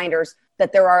recent reminders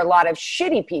that there are a lot of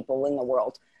shitty people in the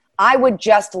world. I would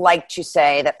just like to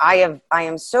say that I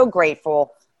am so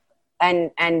grateful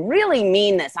and really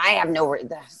mean this.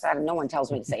 No one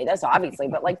tells me to say this, obviously,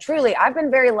 but like truly, I've been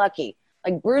very lucky.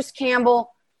 Like Bruce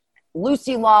Campbell,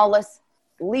 Lucy Lawless,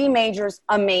 Lee Majors,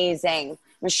 amazing.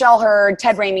 Michelle Hurd,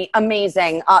 Ted Raimi,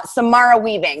 amazing. Samara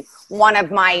Weaving, one of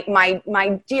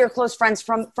my dear close friends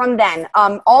from then.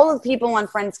 All of the people on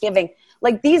Friendsgiving,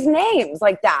 like these names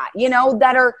like that,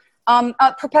 that are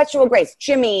Perpetual Grace,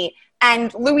 Jimmy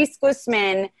and Louis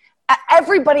Guzman.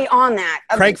 Everybody on that.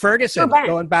 Craig Ferguson,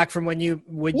 going back from when you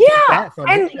would. Yeah.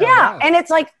 And it's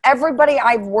like everybody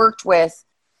I've worked with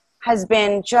has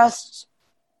been just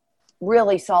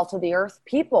really salt of the earth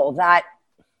people that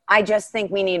I just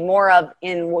think we need more of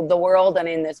in the world and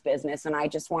in this business. And I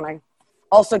just want to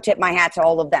also tip my hat to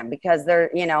all of them because they're,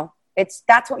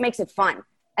 that's what makes it fun.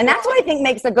 And that's what I think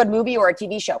makes a good movie or a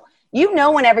TV show.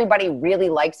 When everybody really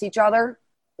likes each other,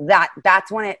 that's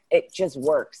when it just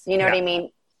works. You know what I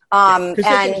mean? Because they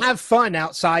can have fun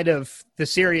outside of the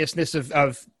seriousness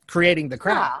of creating the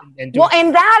craft. Yeah.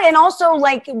 And also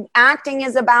like acting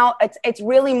is about, it's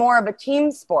really more of a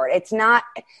team sport. It's not,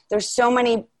 there's so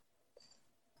many,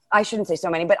 I shouldn't say so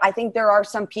many, but I think there are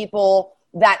some people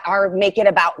that make it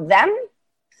about them.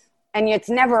 And it's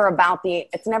never about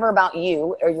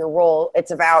you or your role.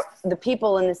 It's about the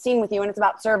people in the scene with you. And it's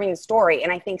about serving the story.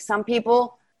 And I think some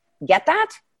people get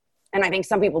that. And I think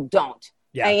some people don't.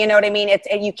 Yeah. And you know what I mean?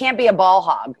 You can't be a ball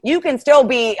hog. You can still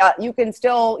be,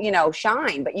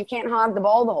 shine, but you can't hog the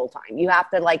ball the whole time. You have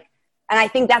to and I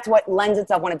think that's what lends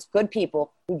itself when it's good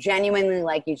people who genuinely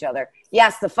like each other.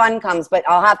 Yes, the fun comes, but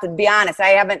I'll have to be honest.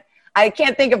 I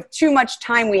can't think of too much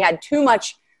time. We had too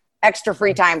much extra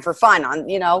free time for fun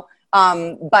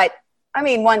but I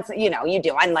mean, once, you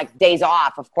do, and like days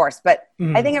off, of course, but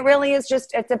I think it really is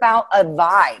it's about a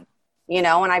vibe, and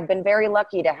I've been very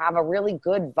lucky to have a really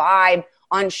good vibe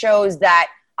on shows that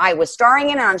I was starring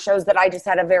in and on shows that I just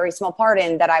had a very small part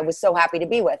in that I was so happy to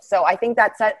be with. So I think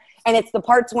that's it. And it's the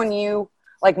parts when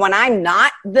when I'm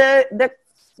not the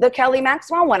Kelly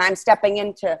Maxwell, when I'm stepping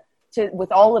into with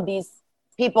all of these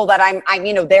people that I'm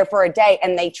there for a day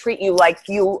and they treat you like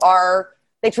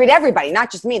they treat everybody,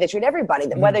 not just me. They treat everybody,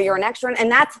 whether you're an extra. And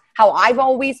that's how I've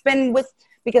always been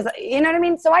because you know what I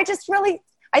mean? So I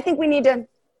think we need to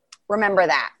remember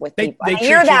that with people.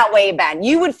 You're that way, Ben.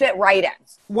 You would fit right in.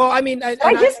 Well, I mean, I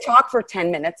just talk for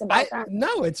 10 minutes about that.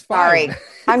 No, it's fine. Sorry.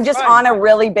 I'm just on a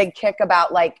really big kick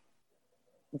about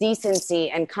decency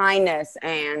and kindness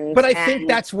but I think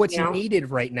that's what's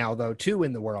needed right now though too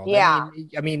in the world. Yeah.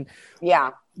 I mean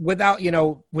yeah. Without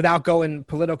going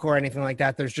political or anything like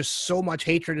that, there's just so much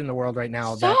hatred in the world right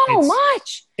now. So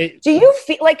much. Do you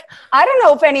feel I don't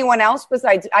know if anyone else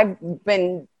besides I've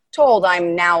been told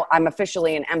I'm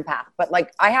officially an empath, but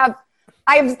I have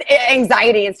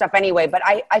anxiety and stuff anyway, but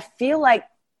I feel don't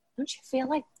you feel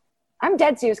like I'm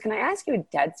dead serious? Can I ask you a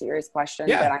dead serious question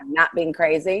that I'm not being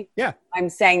crazy? Yeah. I'm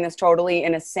saying this totally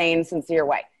in a sane, sincere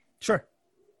way. Sure.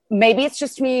 Maybe it's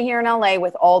just me here in LA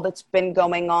with all that's been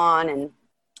going on and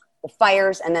the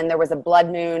fires, and then there was a blood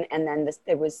moon, and then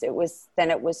I won't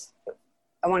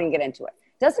even get into it.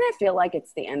 Doesn't it feel like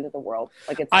it's the end of the world?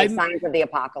 Like it's the signs of the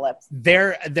apocalypse?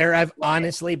 There have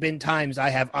honestly been times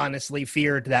I have honestly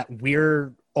feared that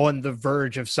we're on the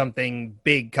verge of something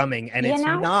big coming, and it's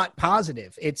not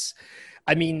positive.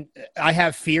 I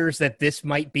have fears that this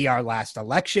might be our last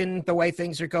election, the way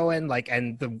things are going,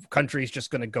 and the country's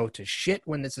just going to go to shit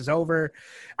when this is over.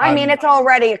 It's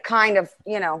already kind of,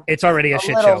 it's already a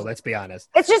shit show. Let's be honest.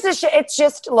 It's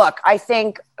just, look, I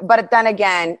think, but then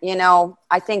again,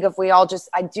 I think if we all just,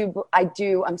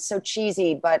 I'm so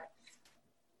cheesy,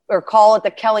 or call it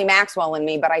the Kelly Maxwell in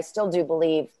me, but I still do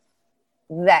believe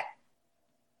that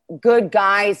good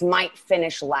guys might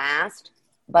finish last,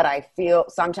 but I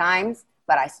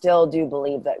still do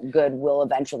believe that good will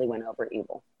eventually win over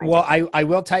evil. I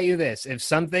will tell you this. If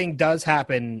something does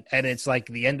happen and it's like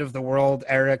the end of the world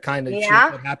era kind of shit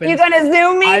that happens. You're going to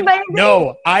Zoom me, baby?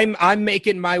 No, I'm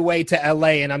making my way to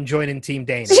LA and I'm joining Team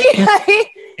Dana.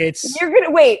 You're going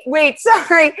to wait,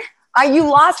 sorry. You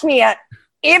lost me at,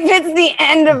 if it's the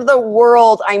end of the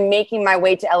world, I'm making my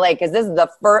way to LA because this is the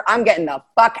first, I'm getting the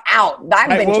fuck out.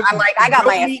 I got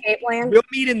my escape plan. We'll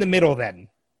meet in the middle then.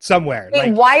 Somewhere.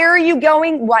 Why are you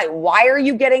going? Why are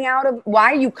you getting out of? Why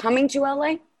are you coming to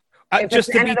LA?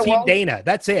 Just to be Team Dana.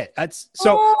 That's it. All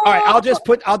right. I'll just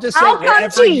say. I'll come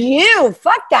to you.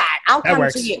 Fuck that. I'll come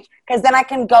to you because then I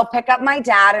can go pick up my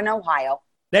dad in Ohio.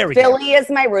 There we go. Philly is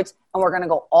my roots, and we're gonna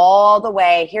go all the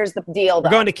way. Here's the deal. Though.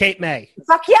 We're going to Cape May.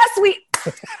 Fuck yes, we.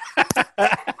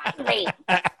 Wait.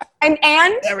 And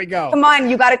there we go. Come on,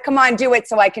 you got to do it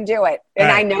so I can do it. And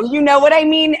right. I know you know what I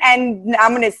mean, and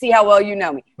I'm going to see how well you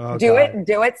know me. Do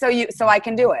it so I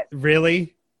can do it.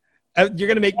 Really? You're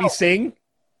going to make me sing?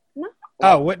 No.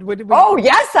 Oh, what? Oh,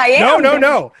 yes, I am.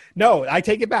 No, I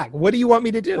take it back. What do you want me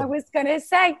to do? I was going to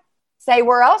say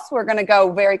where else we're going to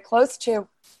go very close to.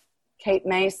 Cape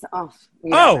May.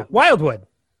 Wildwood.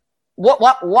 What?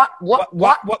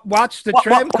 Watch the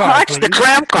tram car. Watch the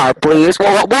tram car, please.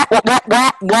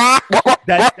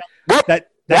 That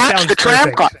sounds the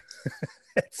tram car.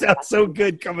 It sounds so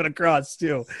good coming across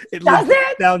too. It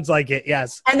sounds like it,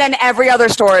 yes. And then every other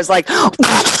store is like, and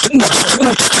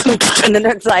then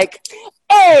it's like,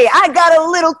 hey, I got a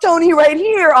little Tony right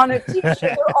here on a T-shirt.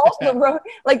 They're also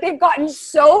they've gotten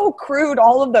so crude.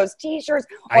 All of those T-shirts,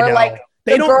 or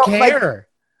they don't care.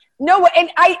 No,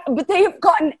 but they have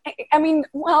gotten,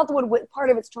 Wildwood,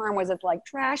 part of its charm was its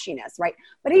trashiness, right?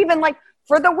 But even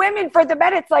for the women, for the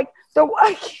men, it's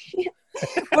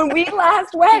when we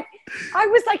last went, I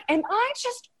was like, am I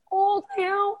just old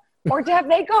now? Or have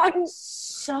they gotten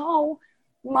so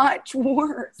much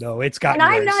worse? No, it's gotten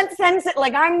worse. And I'm not sensitive,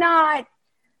 I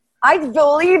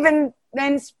believe in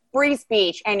free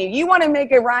speech. And if you want to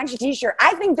make a raunchy T-shirt,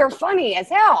 I think they're funny as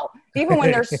hell, even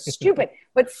when they're stupid.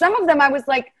 But some of them I was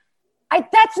like,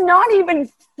 that's not even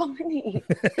funny.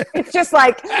 It's just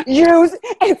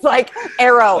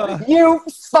Arrow, you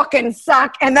fucking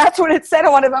suck. And that's what it said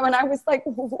on one of them. And I was like,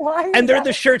 why? And they're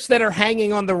the shirts that are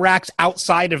hanging on the racks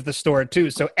outside of the store too.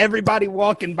 So everybody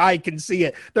walking by can see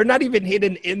it. They're not even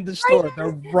hidden in the store. They're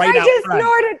right out front. I just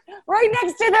snorted right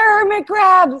next to the hermit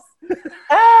crabs.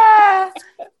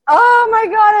 Oh my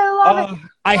God, I love it.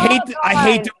 I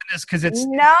hate doing this because it's...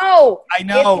 No. I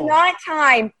know. It's not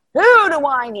time. Who do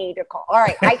I need to call? All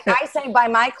right. I say by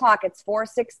my clock, it's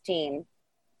 4:16.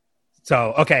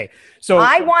 So, okay. So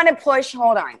I want to push.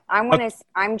 Hold on.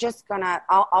 I'm just going to,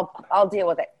 I'll deal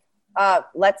with it.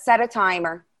 Let's set a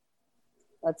timer.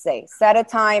 Let's see. Set a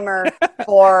timer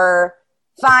for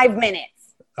 5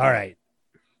 minutes. All right.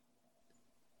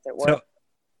 Does it work? So,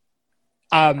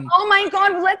 oh my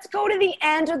God. Let's go to the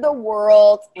end of the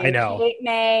world. I know. Cape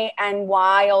May and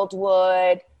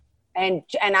Wildwood. And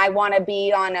I want to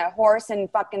be on a horse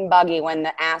and fucking buggy when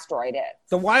the asteroid hits.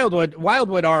 The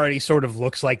Wildwood already sort of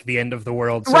looks like the end of the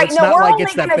world. So right. It's no, not we're like only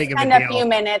it's that gonna big of a spend deal. a few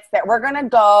minutes that we're gonna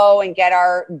go and get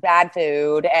our bad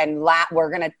food and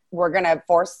we're gonna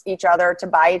force each other to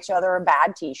buy each other a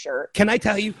bad T-shirt. Can I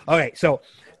tell you? Okay, so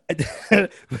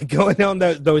going on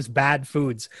those bad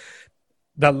foods.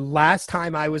 The last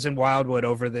time I was in Wildwood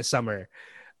over this summer,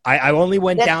 I only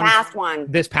went down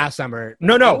this past summer.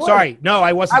 No, sorry. No,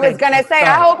 I wasn't. I was going to say,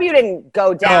 I hope you didn't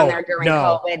go down there during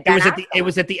COVID. It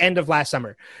was at the end of last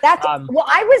summer. That's I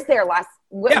was there last.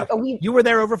 You were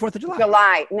there over 4th of July.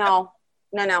 July. No,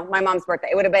 my mom's birthday.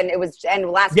 It was end of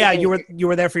last week. Yeah, you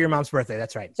were there for your mom's birthday.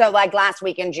 That's right. So last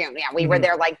week in June. Yeah, we were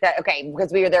there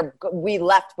because we were there. We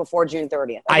left before June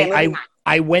 30th. Okay,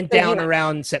 I went down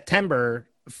around September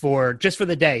for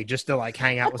the day, just to like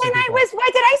hang out But with then some people. why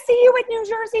did I see you at New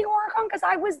Jersey Horicon? Because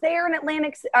I was there in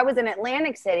I was in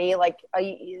Atlantic City, like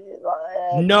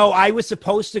No, I was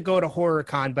supposed to go to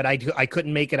HorrorCon, but I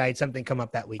couldn't make it. I had something come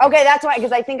up that week. Okay, that's why,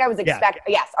 because I think I was expecting.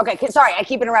 Yes. Okay. Sorry, I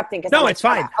keep interrupting. No, it's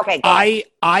fine. Okay. Go ahead.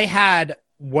 I had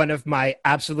one of my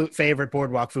absolute favorite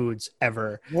boardwalk foods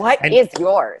ever. What is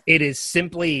yours? It is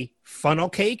simply funnel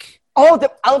cake. Oh,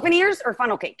 the elephant ears or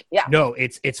funnel cake? Yeah. No,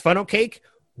 it's funnel cake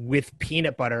with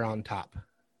peanut butter on top.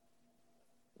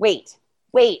 Wait.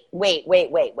 We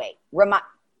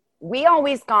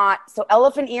always got, so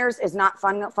elephant ears is not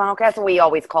funnel cake. That's what we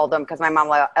always called them because my mom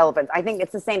liked elephants. I think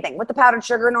it's the same thing with the powdered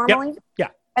sugar normally. Yep. Yeah.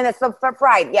 And it's the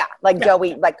fried. Yeah. Like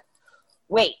doughy. Like,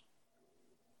 wait.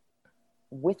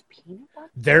 With peanut butter?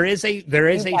 There is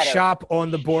a shop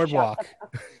on the boardwalk.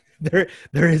 There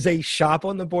is a shop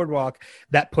on the boardwalk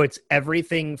that puts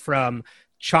everything from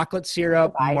chocolate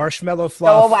syrup, marshmallow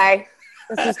fluff. Go away.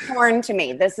 This is porn to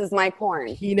me. This is my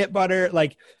porn. Peanut butter,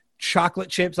 like chocolate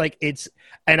chips, like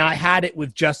and I had it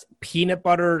with just peanut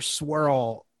butter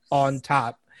swirl on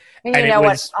top. And you know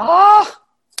what? Oh,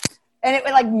 and it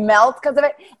would like melt because of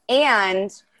it.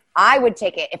 And I would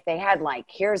take it if they had like,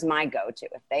 here's my go-to.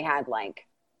 If they had like,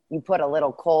 you put a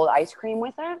little cold ice cream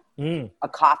with it, a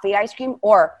coffee ice cream,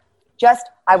 or just,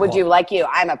 I would do like you.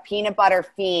 I'm a peanut butter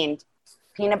fiend.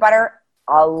 Peanut butter,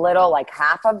 a little, like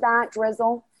half of that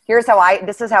drizzle.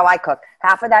 This is how I cook.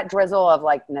 Half of that drizzle of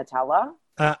like Nutella.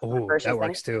 That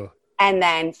works too. And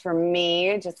then for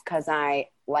me, just because I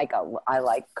like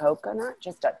coconut,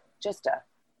 just a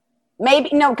maybe,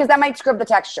 no, because that might screw up the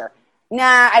texture.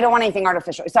 Nah, I don't want anything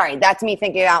artificial. Sorry, that's me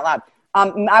thinking out loud.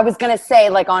 I was going to say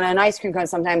like on an ice cream cone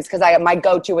sometimes because my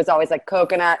go-to was always like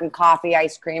coconut and coffee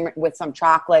ice cream with some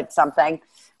chocolate something.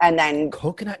 And then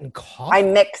coconut and coffee? I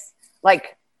mix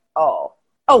like,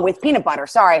 with peanut butter.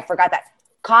 Sorry, I forgot that.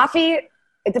 Coffee,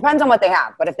 it depends on what they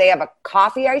have. But if they have a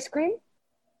coffee ice cream.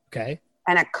 Okay.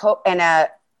 And a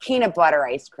peanut butter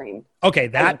ice cream. Okay,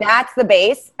 that's the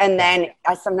base. And then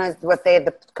sometimes if they have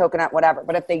the coconut, whatever.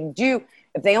 But if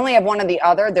they only have one or the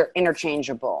other, they're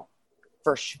interchangeable.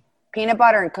 For peanut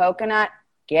butter and coconut,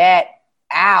 get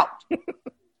out.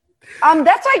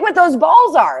 That's like what those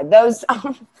balls are. Those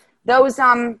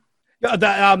the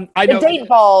date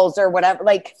balls or whatever.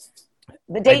 Like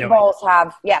the date balls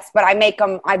have, yes, but I make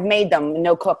them. I've made them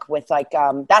no cook with like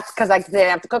that's because I didn't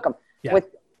have to cook them with.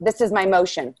 This is my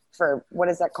motion for, what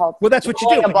is that called? Well, that's what you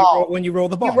do when you roll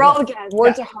the ball. You roll again.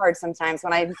 Words are hard sometimes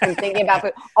when I'm thinking about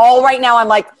food. Right now I'm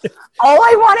like, all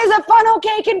I want is a funnel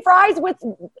cake and fries with,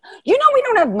 we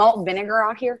don't have malt vinegar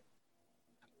out here.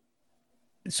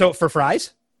 So for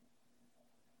fries?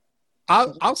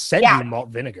 I'll send you malt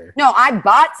vinegar. No, I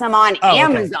bought some on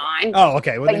Amazon. Okay. Oh,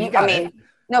 okay. Well,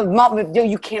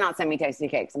 you cannot send me tasty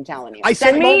cakes. I'm telling you. I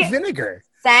send malt vinegar.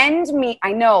 Send me,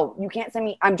 I know, you can't send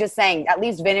me, I'm just saying, at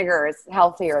least vinegar is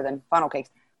healthier than funnel cakes.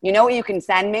 You know what you can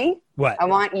send me? What? I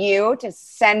want you to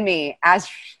send me as...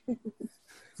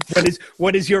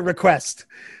 What is your request?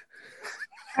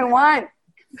 I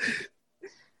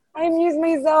amuse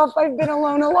myself. I've been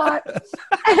alone a lot.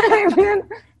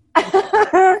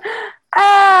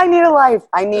 I need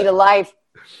a life.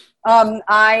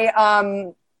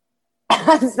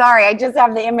 Sorry, I just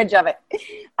have the image of it.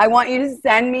 I want you to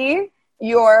send me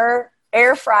your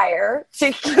air fryer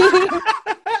to keep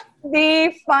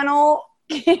the funnel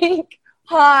cake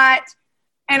hot.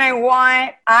 And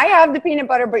I have the peanut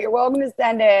butter, but you're welcome to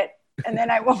send it. And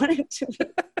then I want it to be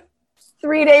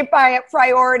 3-day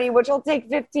priority, which will take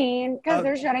 15 because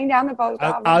they're shutting down the post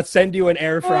office. I'll send you an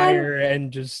air fryer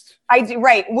and just... I do,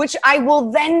 right, which I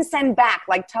will then send back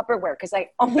like Tupperware because I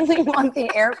only want the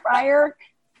air fryer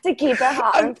to keep it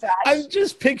hot and fresh. I'm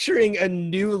just picturing a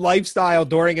new lifestyle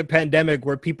during a pandemic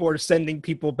where people are sending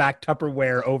people back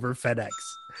Tupperware over FedEx.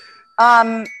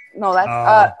 No,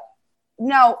 that's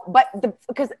no, but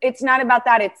because it's not about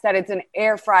that. It's that it's an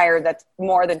air fryer that's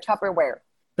more than Tupperware.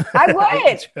 I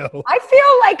would. I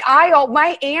feel like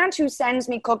my aunt who sends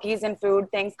me cookies and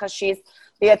food things because she's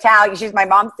the Italian. She's my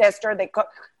mom's sister. They cook,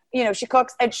 she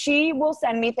cooks and she will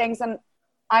send me things and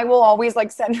I will always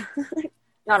like send her.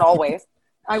 Not always.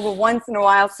 I will once in a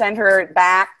while send her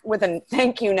back with a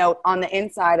thank you note on the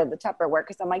inside of the Tupperware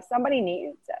because I'm like, somebody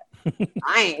needs it.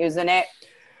 I ain't using it.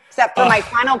 Except for my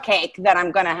funnel cake that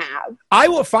I'm going to have. I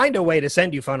will find a way to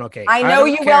send you funnel cake. I know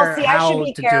you will. See, I should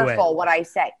be careful what I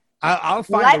say. I'll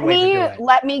find a way to do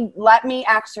it. Let me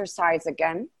exercise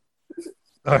again.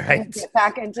 All right. Get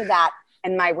back into that.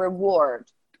 And my reward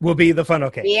will be the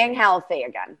funnel cake. Being healthy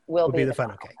again will be the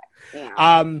funnel cake.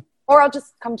 Yeah. Or I'll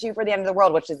just come to you for the end of the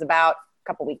world, which is about a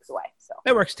couple weeks away. So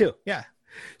that works too. Yeah.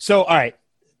 So, all right.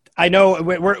 I know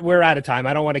we're out of time.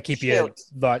 I don't want to keep you, Shoot.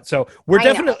 but so we're I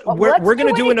know. definitely Well, we're let's going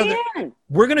to do do it another. again.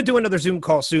 We're going to do another Zoom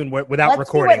call soon without Let's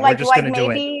recording. do it, We're just going to do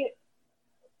it. maybe.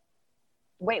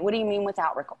 Wait, what do you mean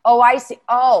without record? Oh, I see.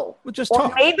 Oh, We'll just well,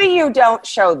 talk. Maybe you don't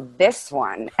show this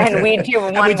one, and we do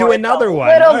one. And we do more, another a one.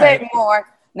 little All right. bit more.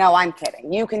 No, I'm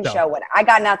kidding. You can No. show what I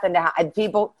got. Nothing to hide.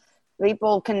 People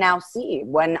can now see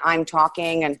when I'm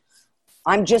talking, and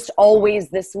I'm just always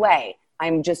this way.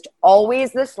 I'm just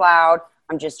always this loud.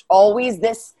 I'm just always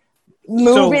this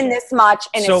moving this much,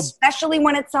 and especially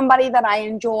when it's somebody that I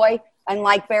enjoy and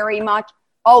like very much.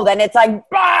 Oh, then it's like,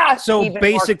 bah! So even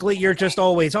basically, more. you're just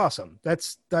always awesome.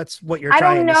 That's what you're I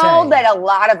trying don't to say. know that a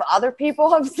lot of other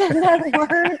people have said that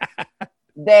word.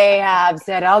 They have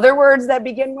said other words that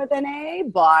begin with an A,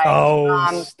 but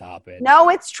stop it. no,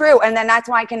 it's true. And then that's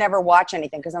why I can never watch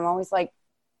anything because I'm always like,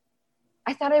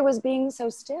 I thought I was being so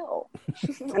still.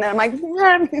 And then I'm like,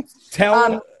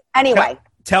 anyway.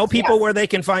 Tell people where they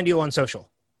can find you on social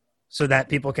so that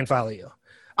people can follow you.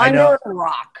 Under a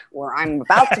rock where I'm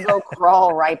about to go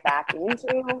crawl right back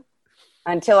into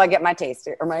until I get my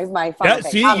taster or my final Yeah,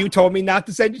 see, you told me not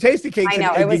to send you tasty cakes. I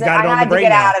know. And you got it I on had the brain to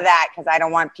get now. out of that because I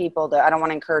don't want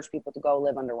to encourage people to go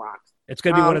live under rocks. It's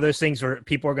going to be one of those things where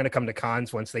people are going to come to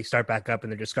cons once they start back up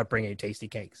and they're just going to bring you tasty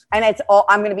cakes. And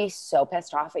I'm going to be so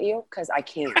pissed off at you because I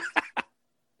can't.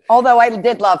 Although I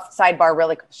did love sidebar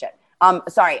really cool shit.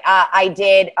 I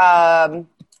did.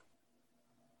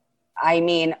 I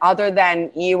mean, other than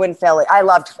you and Philly, I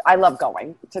love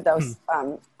going to those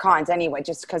cons anyway,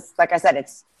 just because, like I said,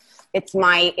 it's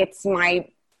my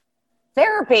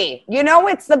therapy. You know,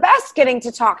 it's the best getting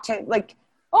to talk to, like,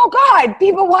 oh God,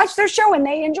 people watch their show and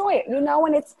they enjoy it, you know,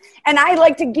 and I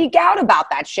like to geek out about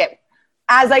that shit.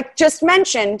 As I just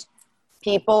mentioned,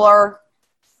 people are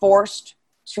forced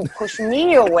to push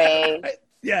me away.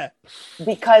 Yeah.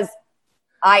 Because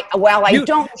I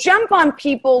don't jump on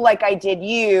people like I did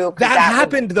you. That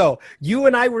happened though. You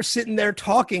and I were sitting there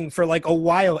talking for like a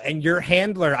while and your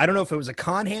handler, I don't know if it was a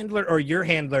con handler or your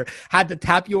handler, had to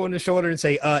tap you on the shoulder and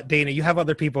say, Dana, you have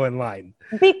other people in line.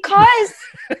 Because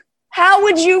how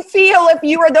would you feel if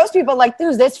you were those people like,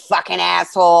 who's this fucking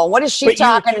asshole? What is she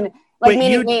talking?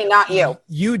 Meaning me, not you.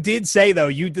 You did say, though,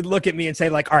 you did look at me and say,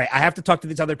 like, all right, I have to talk to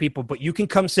these other people, but you can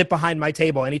come sit behind my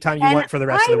table anytime you want for the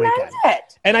rest of the weekend.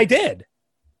 It. And I did.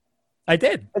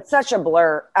 It's such a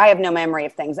blur. I have no memory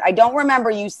of things. I don't remember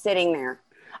you sitting there.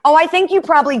 Oh, I think you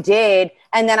probably did.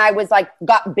 And then I was like,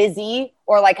 got busy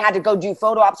or like had to go do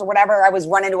photo ops or whatever. I was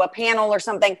running to a panel or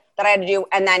something that I had to do.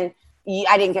 And then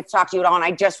I didn't get to talk to you at all. And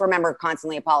I just remember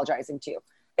constantly apologizing to you.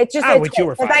 It's just, you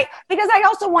were fine. Because I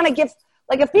also want to give,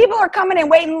 like, if people are coming and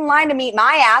waiting in line to meet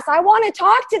my ass, I want to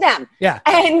talk to them. Yeah.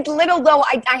 And little though,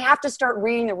 I have to start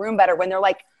reading the room better when they're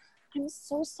like, I'm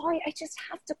so sorry, I just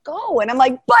have to go. And I'm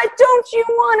like, but don't you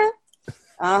want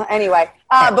to? Anyway,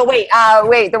 but wait,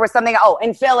 there was something. Oh,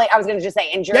 in Philly, I was going to just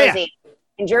say in Jersey,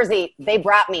 in Jersey, they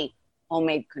brought me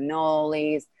homemade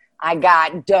cannolis. I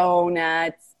got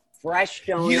donuts. Fresh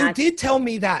donuts. You did tell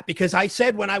me that because I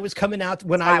said when I was coming out,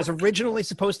 when I was originally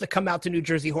supposed to come out to New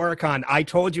Jersey HorrorCon, I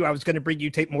told you I was going to bring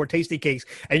you more tasty cakes.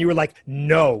 And you were like,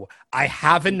 no, I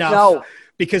have enough. No.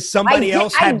 Because somebody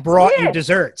else had brought you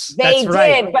desserts. They That's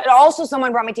right. did, but also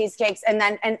someone brought me tasty cakes.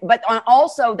 But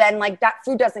also then like that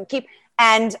food doesn't keep.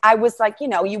 And I was like, you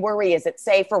know, you worry, is it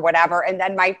safe or whatever? And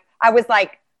then I was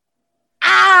like,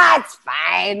 it's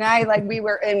fine.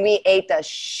 We ate the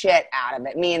shit out of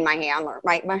it. Me and my handler,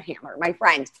 my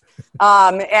friend.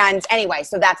 And anyway,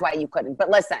 so that's why you couldn't.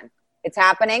 But listen, it's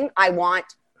happening. I want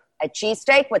a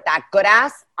cheesesteak with that good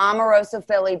ass Amoroso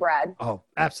Philly bread. Oh,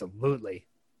 absolutely.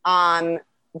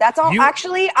 That's all.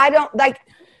 Actually, I don't like.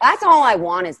 That's all I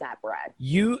want is that bread.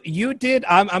 You did.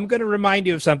 I'm going to remind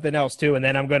you of something else too, and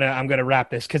then I'm gonna wrap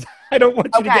this because I don't want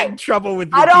you to get in trouble with.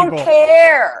 I don't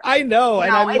care. I know,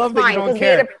 and I love that you don't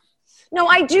care. No,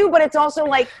 I do, but it's also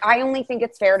like I only think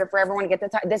it's fair for everyone to get the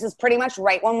time. This is pretty much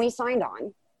right when we signed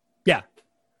on. Yeah.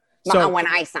 So when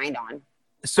I signed on.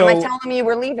 So am I telling you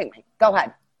were leaving me? Go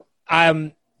ahead.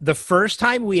 The first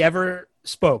time we ever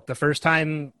spoke, the first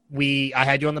time I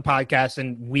had you on the podcast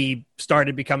and we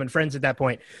started becoming friends at that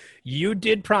point, you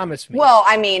did promise me. Well,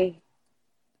 I mean,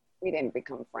 we didn't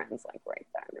become friends like right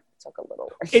then. It took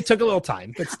a little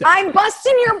time, but still. I'm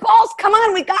busting your balls. Come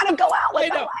on, we got to go out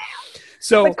with them.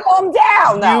 So but calm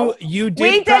down, though. We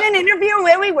did an interview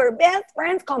where we were best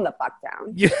friends. Calm the fuck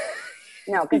down. Yeah.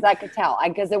 No, because I could tell.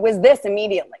 Because it was this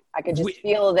immediately. I could just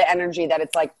feel the energy that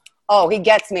it's like, oh, he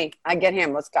gets me. I get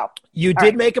him. Let's go. You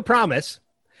did make a promise.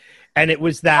 And it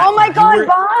was that. Oh, my God.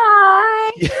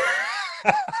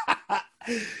 Bye.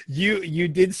 You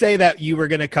did say that you were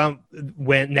going to come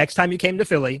when next time you came to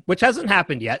Philly, which hasn't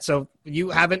happened yet. So you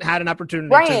haven't had an opportunity.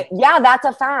 Right. Yeah, that's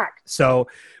a fact. So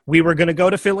we were going to go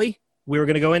to Philly. We were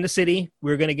going to go in the city. We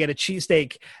were going to get a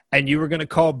cheesesteak, and you were going to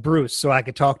call Bruce so I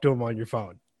could talk to him on your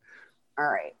phone. All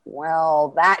right.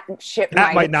 Well, that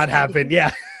might not happen.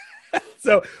 Yeah.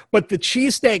 So, but the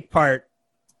cheesesteak part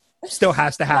still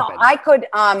has to happen. No, I could.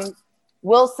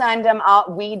 We'll send him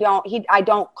out. I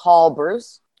don't call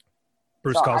Bruce.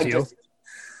 Bruce calls you.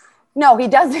 No, he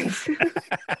doesn't.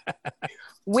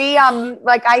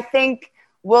 I think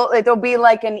it'll be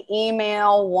like an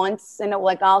email once, and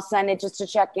I'll send it just to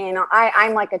check in.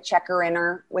 I'm like a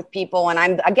checker-inner with people, and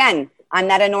I'm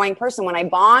that annoying person when I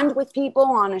bond with people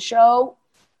on a show,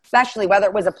 especially whether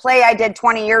it was a play I did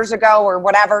 20 years ago or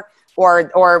whatever,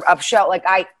 or a show. Like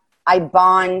I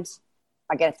bond,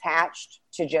 I get attached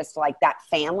to just like that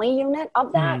family unit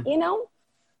of that,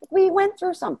 we went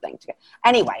through something together.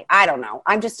 Anyway, I don't know.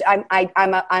 I'm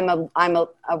a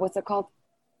what's it called?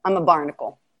 I'm a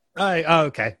barnacle.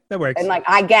 Okay. That works. And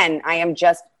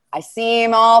I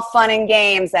seem all fun and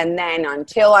games. And then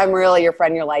until I'm really your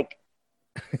friend, you're like,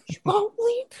 you won't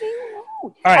leave me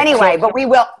alone. Right, anyway, but we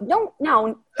will. No.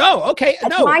 Oh, okay.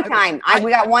 It's my time.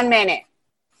 We got 1 minute.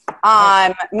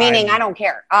 Meaning I don't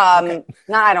care. Okay.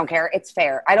 No, I don't care. It's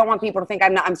fair. I don't want people to think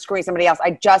I'm screwing somebody else.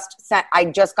 I just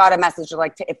got a message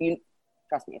like, if you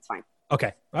trust me, it's fine.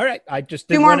 Okay. All right. I just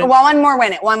did one more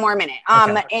minute.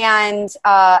 Okay. And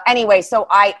anyway,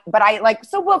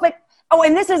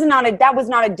 and this is that was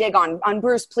not a dig on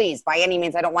Bruce, please, by any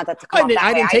means. I don't want that to come off that way.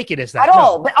 I didn't take it as that. At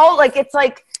all. But it's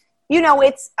like,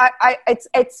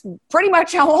 it's pretty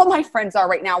much how all my friends are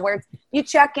right now, where you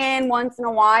check in once in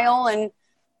a while and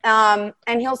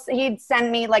he'd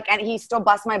send me and he still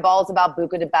busts my balls about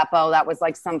Buca di Beppo. That was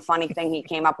like some funny thing he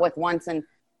came up with once, and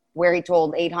where he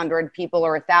told 800 people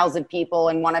or 1,000 people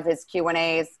in one of his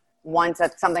Q&As once.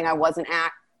 That's something I wasn't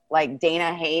at. Like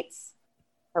Dana hates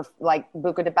her, like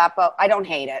Buca di Beppo. I don't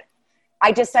hate it.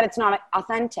 I just said it's not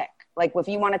authentic. Like if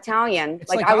you want Italian, it's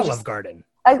like Olive Garden.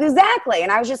 Exactly.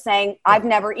 And I was just saying, I've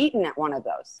never eaten at one of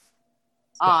those.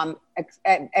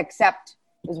 Except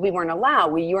because we weren't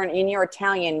allowed. You were in your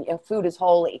Italian, food is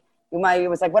holy. It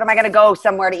was like, what am I going to go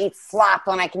somewhere to eat slop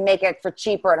when I can make it for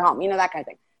cheaper at home? That kind of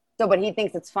thing. So, but he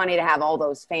thinks it's funny to have all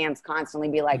those fans constantly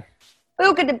be like,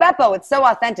 Buca di Beppo, it's so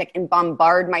authentic, and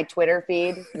bombard my Twitter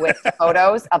feed with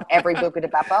photos of every Buca di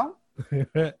Beppo,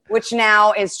 which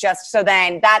now is just, so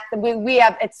then that we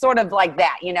have, it's sort of like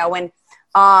that,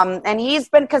 and he's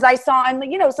been, because I saw him,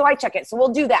 so I check it. So we'll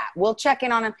do that. We'll check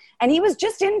in on him. And he was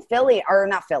just in Philly, or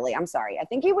not Philly, I'm sorry. I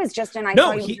think he was just in,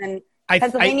 saw he was in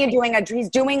Pennsylvania he's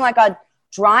doing like a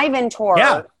drive-in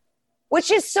tour,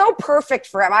 which is so perfect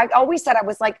for him. I always said, I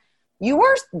was like, you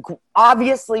were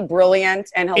obviously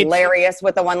brilliant and hilarious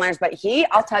with the one-liners, but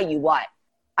I'll tell you what,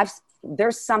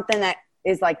 there's something that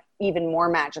is like even more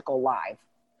magical live.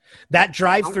 That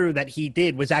drive-through that he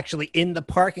did was actually in the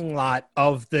parking lot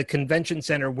of the convention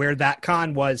center where that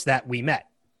con was that we met.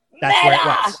 That's where it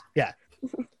was. Yeah.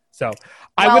 So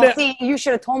see, you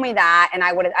should have told me that, and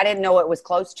I didn't know it was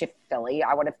close to Philly.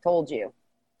 I would have told you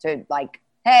to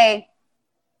hey,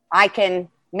 I can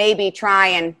maybe try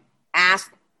and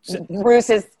ask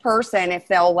Bruce's person if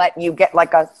they'll let you get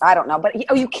I don't know, but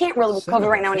you can't really with COVID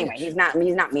right now anyway. He's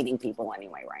not meeting people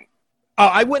anyway, right? Oh,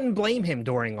 I wouldn't blame him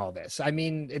during all this. I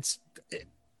mean,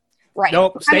 right.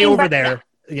 Nope, stay over there,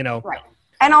 Right.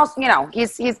 And also,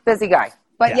 he's a busy guy.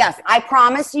 But yes, I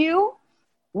promise you,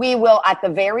 we will, at the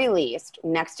very least,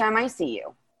 next time I see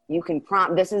you, you can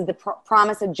this is the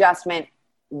promise adjustment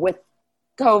with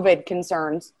COVID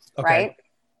concerns, okay. Right?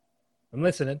 I'm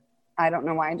listening. I don't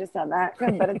know why I just said that,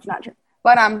 but it's not true.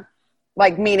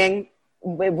 But meaning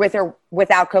with or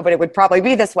without COVID, it would probably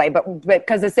be this way, but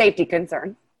because of safety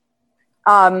concerns.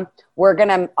 I'll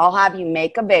have you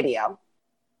make a video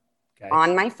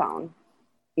on my phone,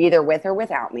 either with or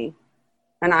without me,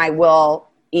 and I will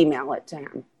email it to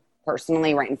him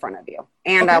personally right in front of you.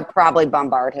 And I'll probably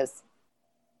bombard his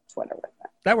Twitter with it.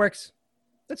 That works.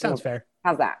 That sounds fair.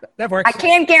 How's that? That works. I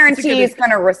can't guarantee he's going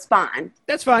to respond.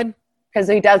 That's fine. Because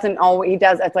he does.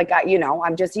 It's like,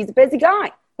 he's a busy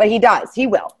guy, but he does. He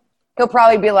will. He'll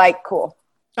probably be like, cool.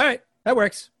 All right. That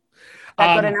works.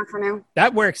 That good enough for now?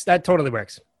 That works. That totally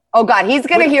works. Oh, God. He's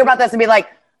going to hear about this and be like,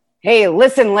 hey,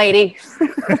 listen, lady.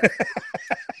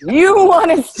 You want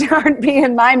to start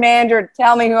being my manager,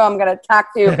 tell me who I'm going to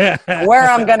talk to, where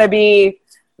I'm going to be,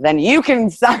 then you can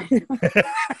sign.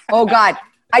 Oh, God.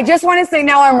 I just want to say,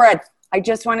 now I'm red. I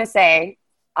just want to say,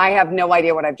 I have no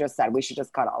idea what I've just said. We should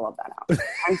just cut all of that out.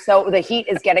 And so the heat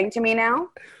is getting to me now.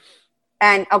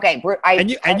 And okay,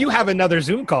 and you have another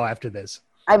Zoom call after this.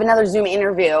 I have another Zoom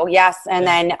interview. Yes. And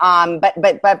then,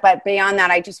 but beyond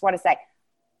that, I just want to say,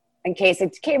 in case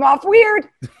it came off weird,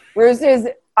 Bruce is,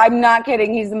 I'm not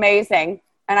kidding. He's amazing.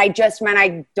 And I just meant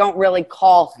I don't really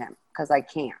call him because I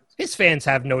can't. His fans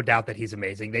have no doubt that he's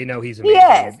amazing. They know he's amazing.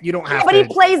 He is. You don't have but to.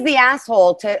 He plays the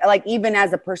asshole to like, even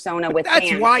as a persona with That's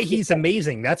fans. why he's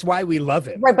amazing. That's why we love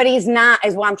him. Right. But he's not,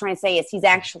 is what I'm trying to say is he's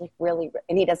actually really,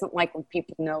 and he doesn't like when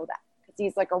people know that because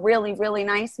he's like a really, really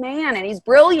nice man and he's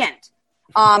brilliant.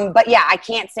 But yeah, I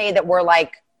can't say that we're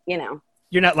like, you know.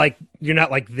 You're not like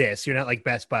this. You're not like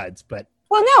best buds, but.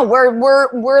 Well, no,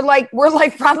 we're like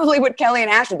probably what Kelly and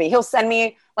Ash would be. He'll send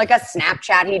me like a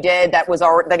Snapchat he did that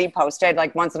he posted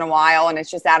like once in a while, and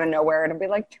it's just out of nowhere, and it'll be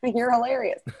like, "You're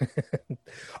hilarious."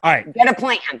 All right, get a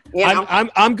plan. You know?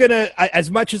 I'm gonna,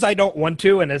 as much as I don't want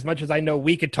to, and as much as I know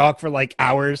we could talk for like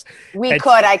hours. We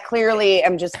could. I clearly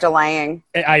am just delaying.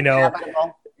 I know.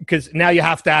 Because now you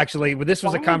have to actually. Well, this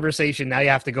was a conversation. Now you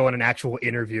have to go on an actual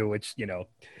interview, which you know.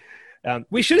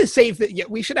 We should have saved it. Yeah,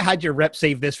 we should have had your rep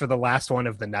save this for the last one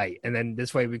of the night, and then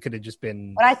this way we could have just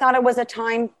been. But I thought it was a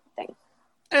time thing.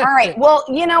 All right. Well,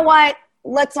 you know what?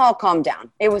 Let's all calm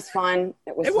down. It was fun.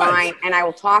 It was fine, and I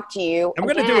will talk to you. I'm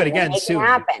going to do it again soon. It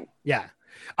happen. Yeah.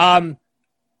 I'm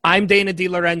Dana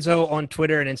DeLorenzo on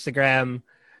Twitter and Instagram.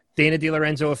 Dana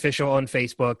DeLorenzo official on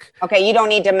Facebook. Okay, you don't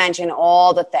need to mention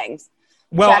all the things.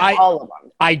 Well, all of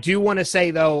them. I do want to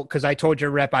say though, because I told your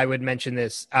rep I would mention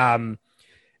this.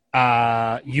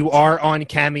 You are on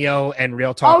Cameo and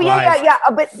Real Talk Live.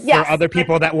 But yes, for other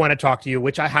people that want to talk to you,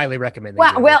 which I highly recommend.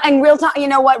 Well, and Real Talk, you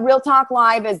know what? Real Talk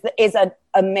Live is an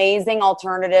amazing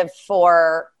alternative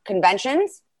for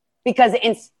conventions because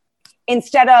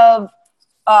instead of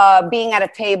being at a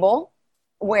table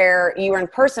where you were in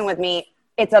person with me,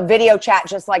 it's a video chat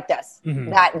just like this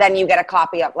that then you get a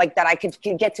copy of, like that I could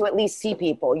get to at least see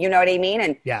people. You know what I mean?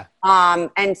 And yeah.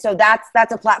 And so that's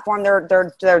a platform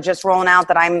they're just rolling out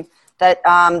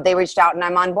that they reached out and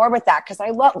I'm on board with that because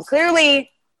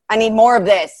clearly I need more of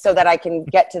this so that I can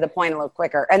get to the point a little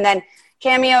quicker. And then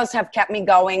cameos have kept me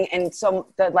going, and so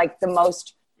the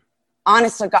most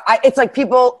honest, it's like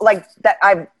people like that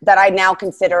I now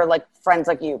consider like friends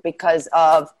like you because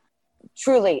of.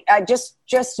 Truly, I just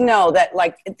know that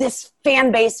like this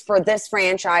fan base for this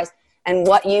franchise and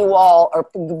what you all or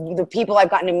the people I've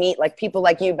gotten to meet, like people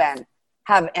like you, Ben,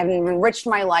 have enriched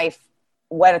my life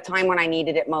at a time when I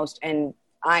needed it most. And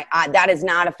I that is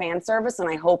not a fan service, and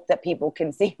I hope that people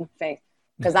can see my face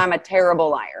because I'm a terrible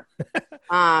liar.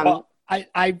 Well,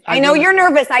 I know you're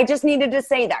nervous. I just needed to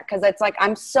say that because it's like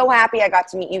I'm so happy I got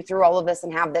to meet you through all of this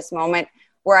and have this moment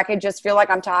where I could just feel like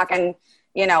I'm talking.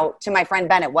 You know, to my friend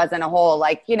Ben, it wasn't a whole,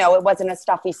 like, you know, it wasn't a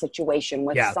stuffy situation,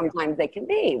 which sometimes they can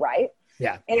be, right?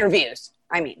 Yeah. Interviews,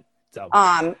 I mean. So.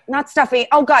 Not stuffy.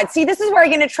 Oh, God. See, this is where I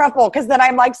get into trouble because then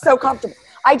I'm, like, so comfortable.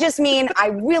 I just mean I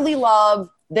really love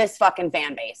this fucking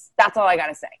fan base. That's all I got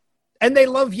to say. And they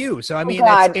love you. So, I mean,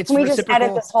 it's can we reciprocal. Just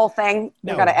edit this whole thing?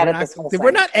 No, we got to edit this whole thing.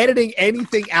 We're not editing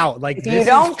anything out. Like, if you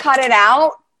don't cut it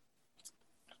out.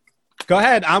 Go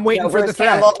ahead. I'm waiting for the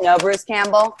thread. No Bruce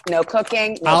Campbell. No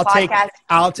cooking. No podcast.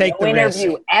 I'll take no the interview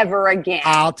risk. Ever again.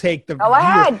 I'll take the. Go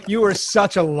ahead. You are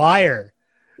such a liar.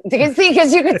 See,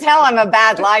 because you can tell I'm a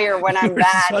bad liar when I'm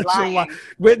bad lying.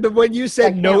 When you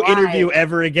said no interview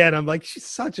ever again, I'm like, she's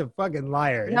such a fucking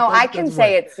liar. No, I can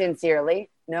say it sincerely.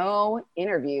 No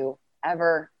interview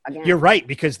ever again. You're right,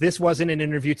 because this wasn't an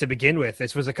interview to begin with.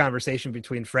 This was a conversation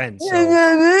between friends.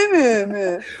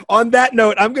 So. On that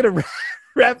note, I'm going to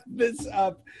wrap this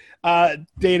up.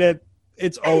 Dana,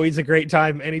 it's always a great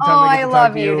time. Anytime I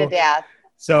love you to death.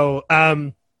 So,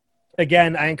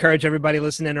 again, I encourage everybody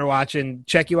listening or watching,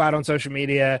 check you out on social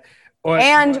media.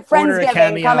 And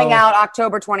Friendsgiving coming out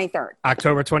October 23rd.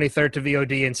 October 23rd to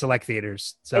VOD in select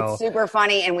theaters. So it's super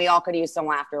funny, and we all could use some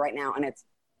laughter right now. And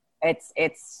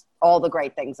it's all the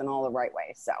great things in all the right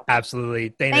ways. So absolutely.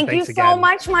 Dana, thank you again. so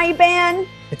much, my band.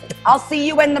 I'll see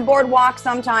you in the boardwalk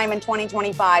sometime in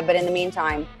 2025. But in the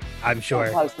meantime, I'm sure.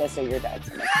 Don't post this or you're dead.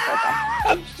 So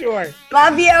I'm sure.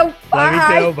 Love you. Bye.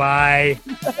 Love you too. Bye.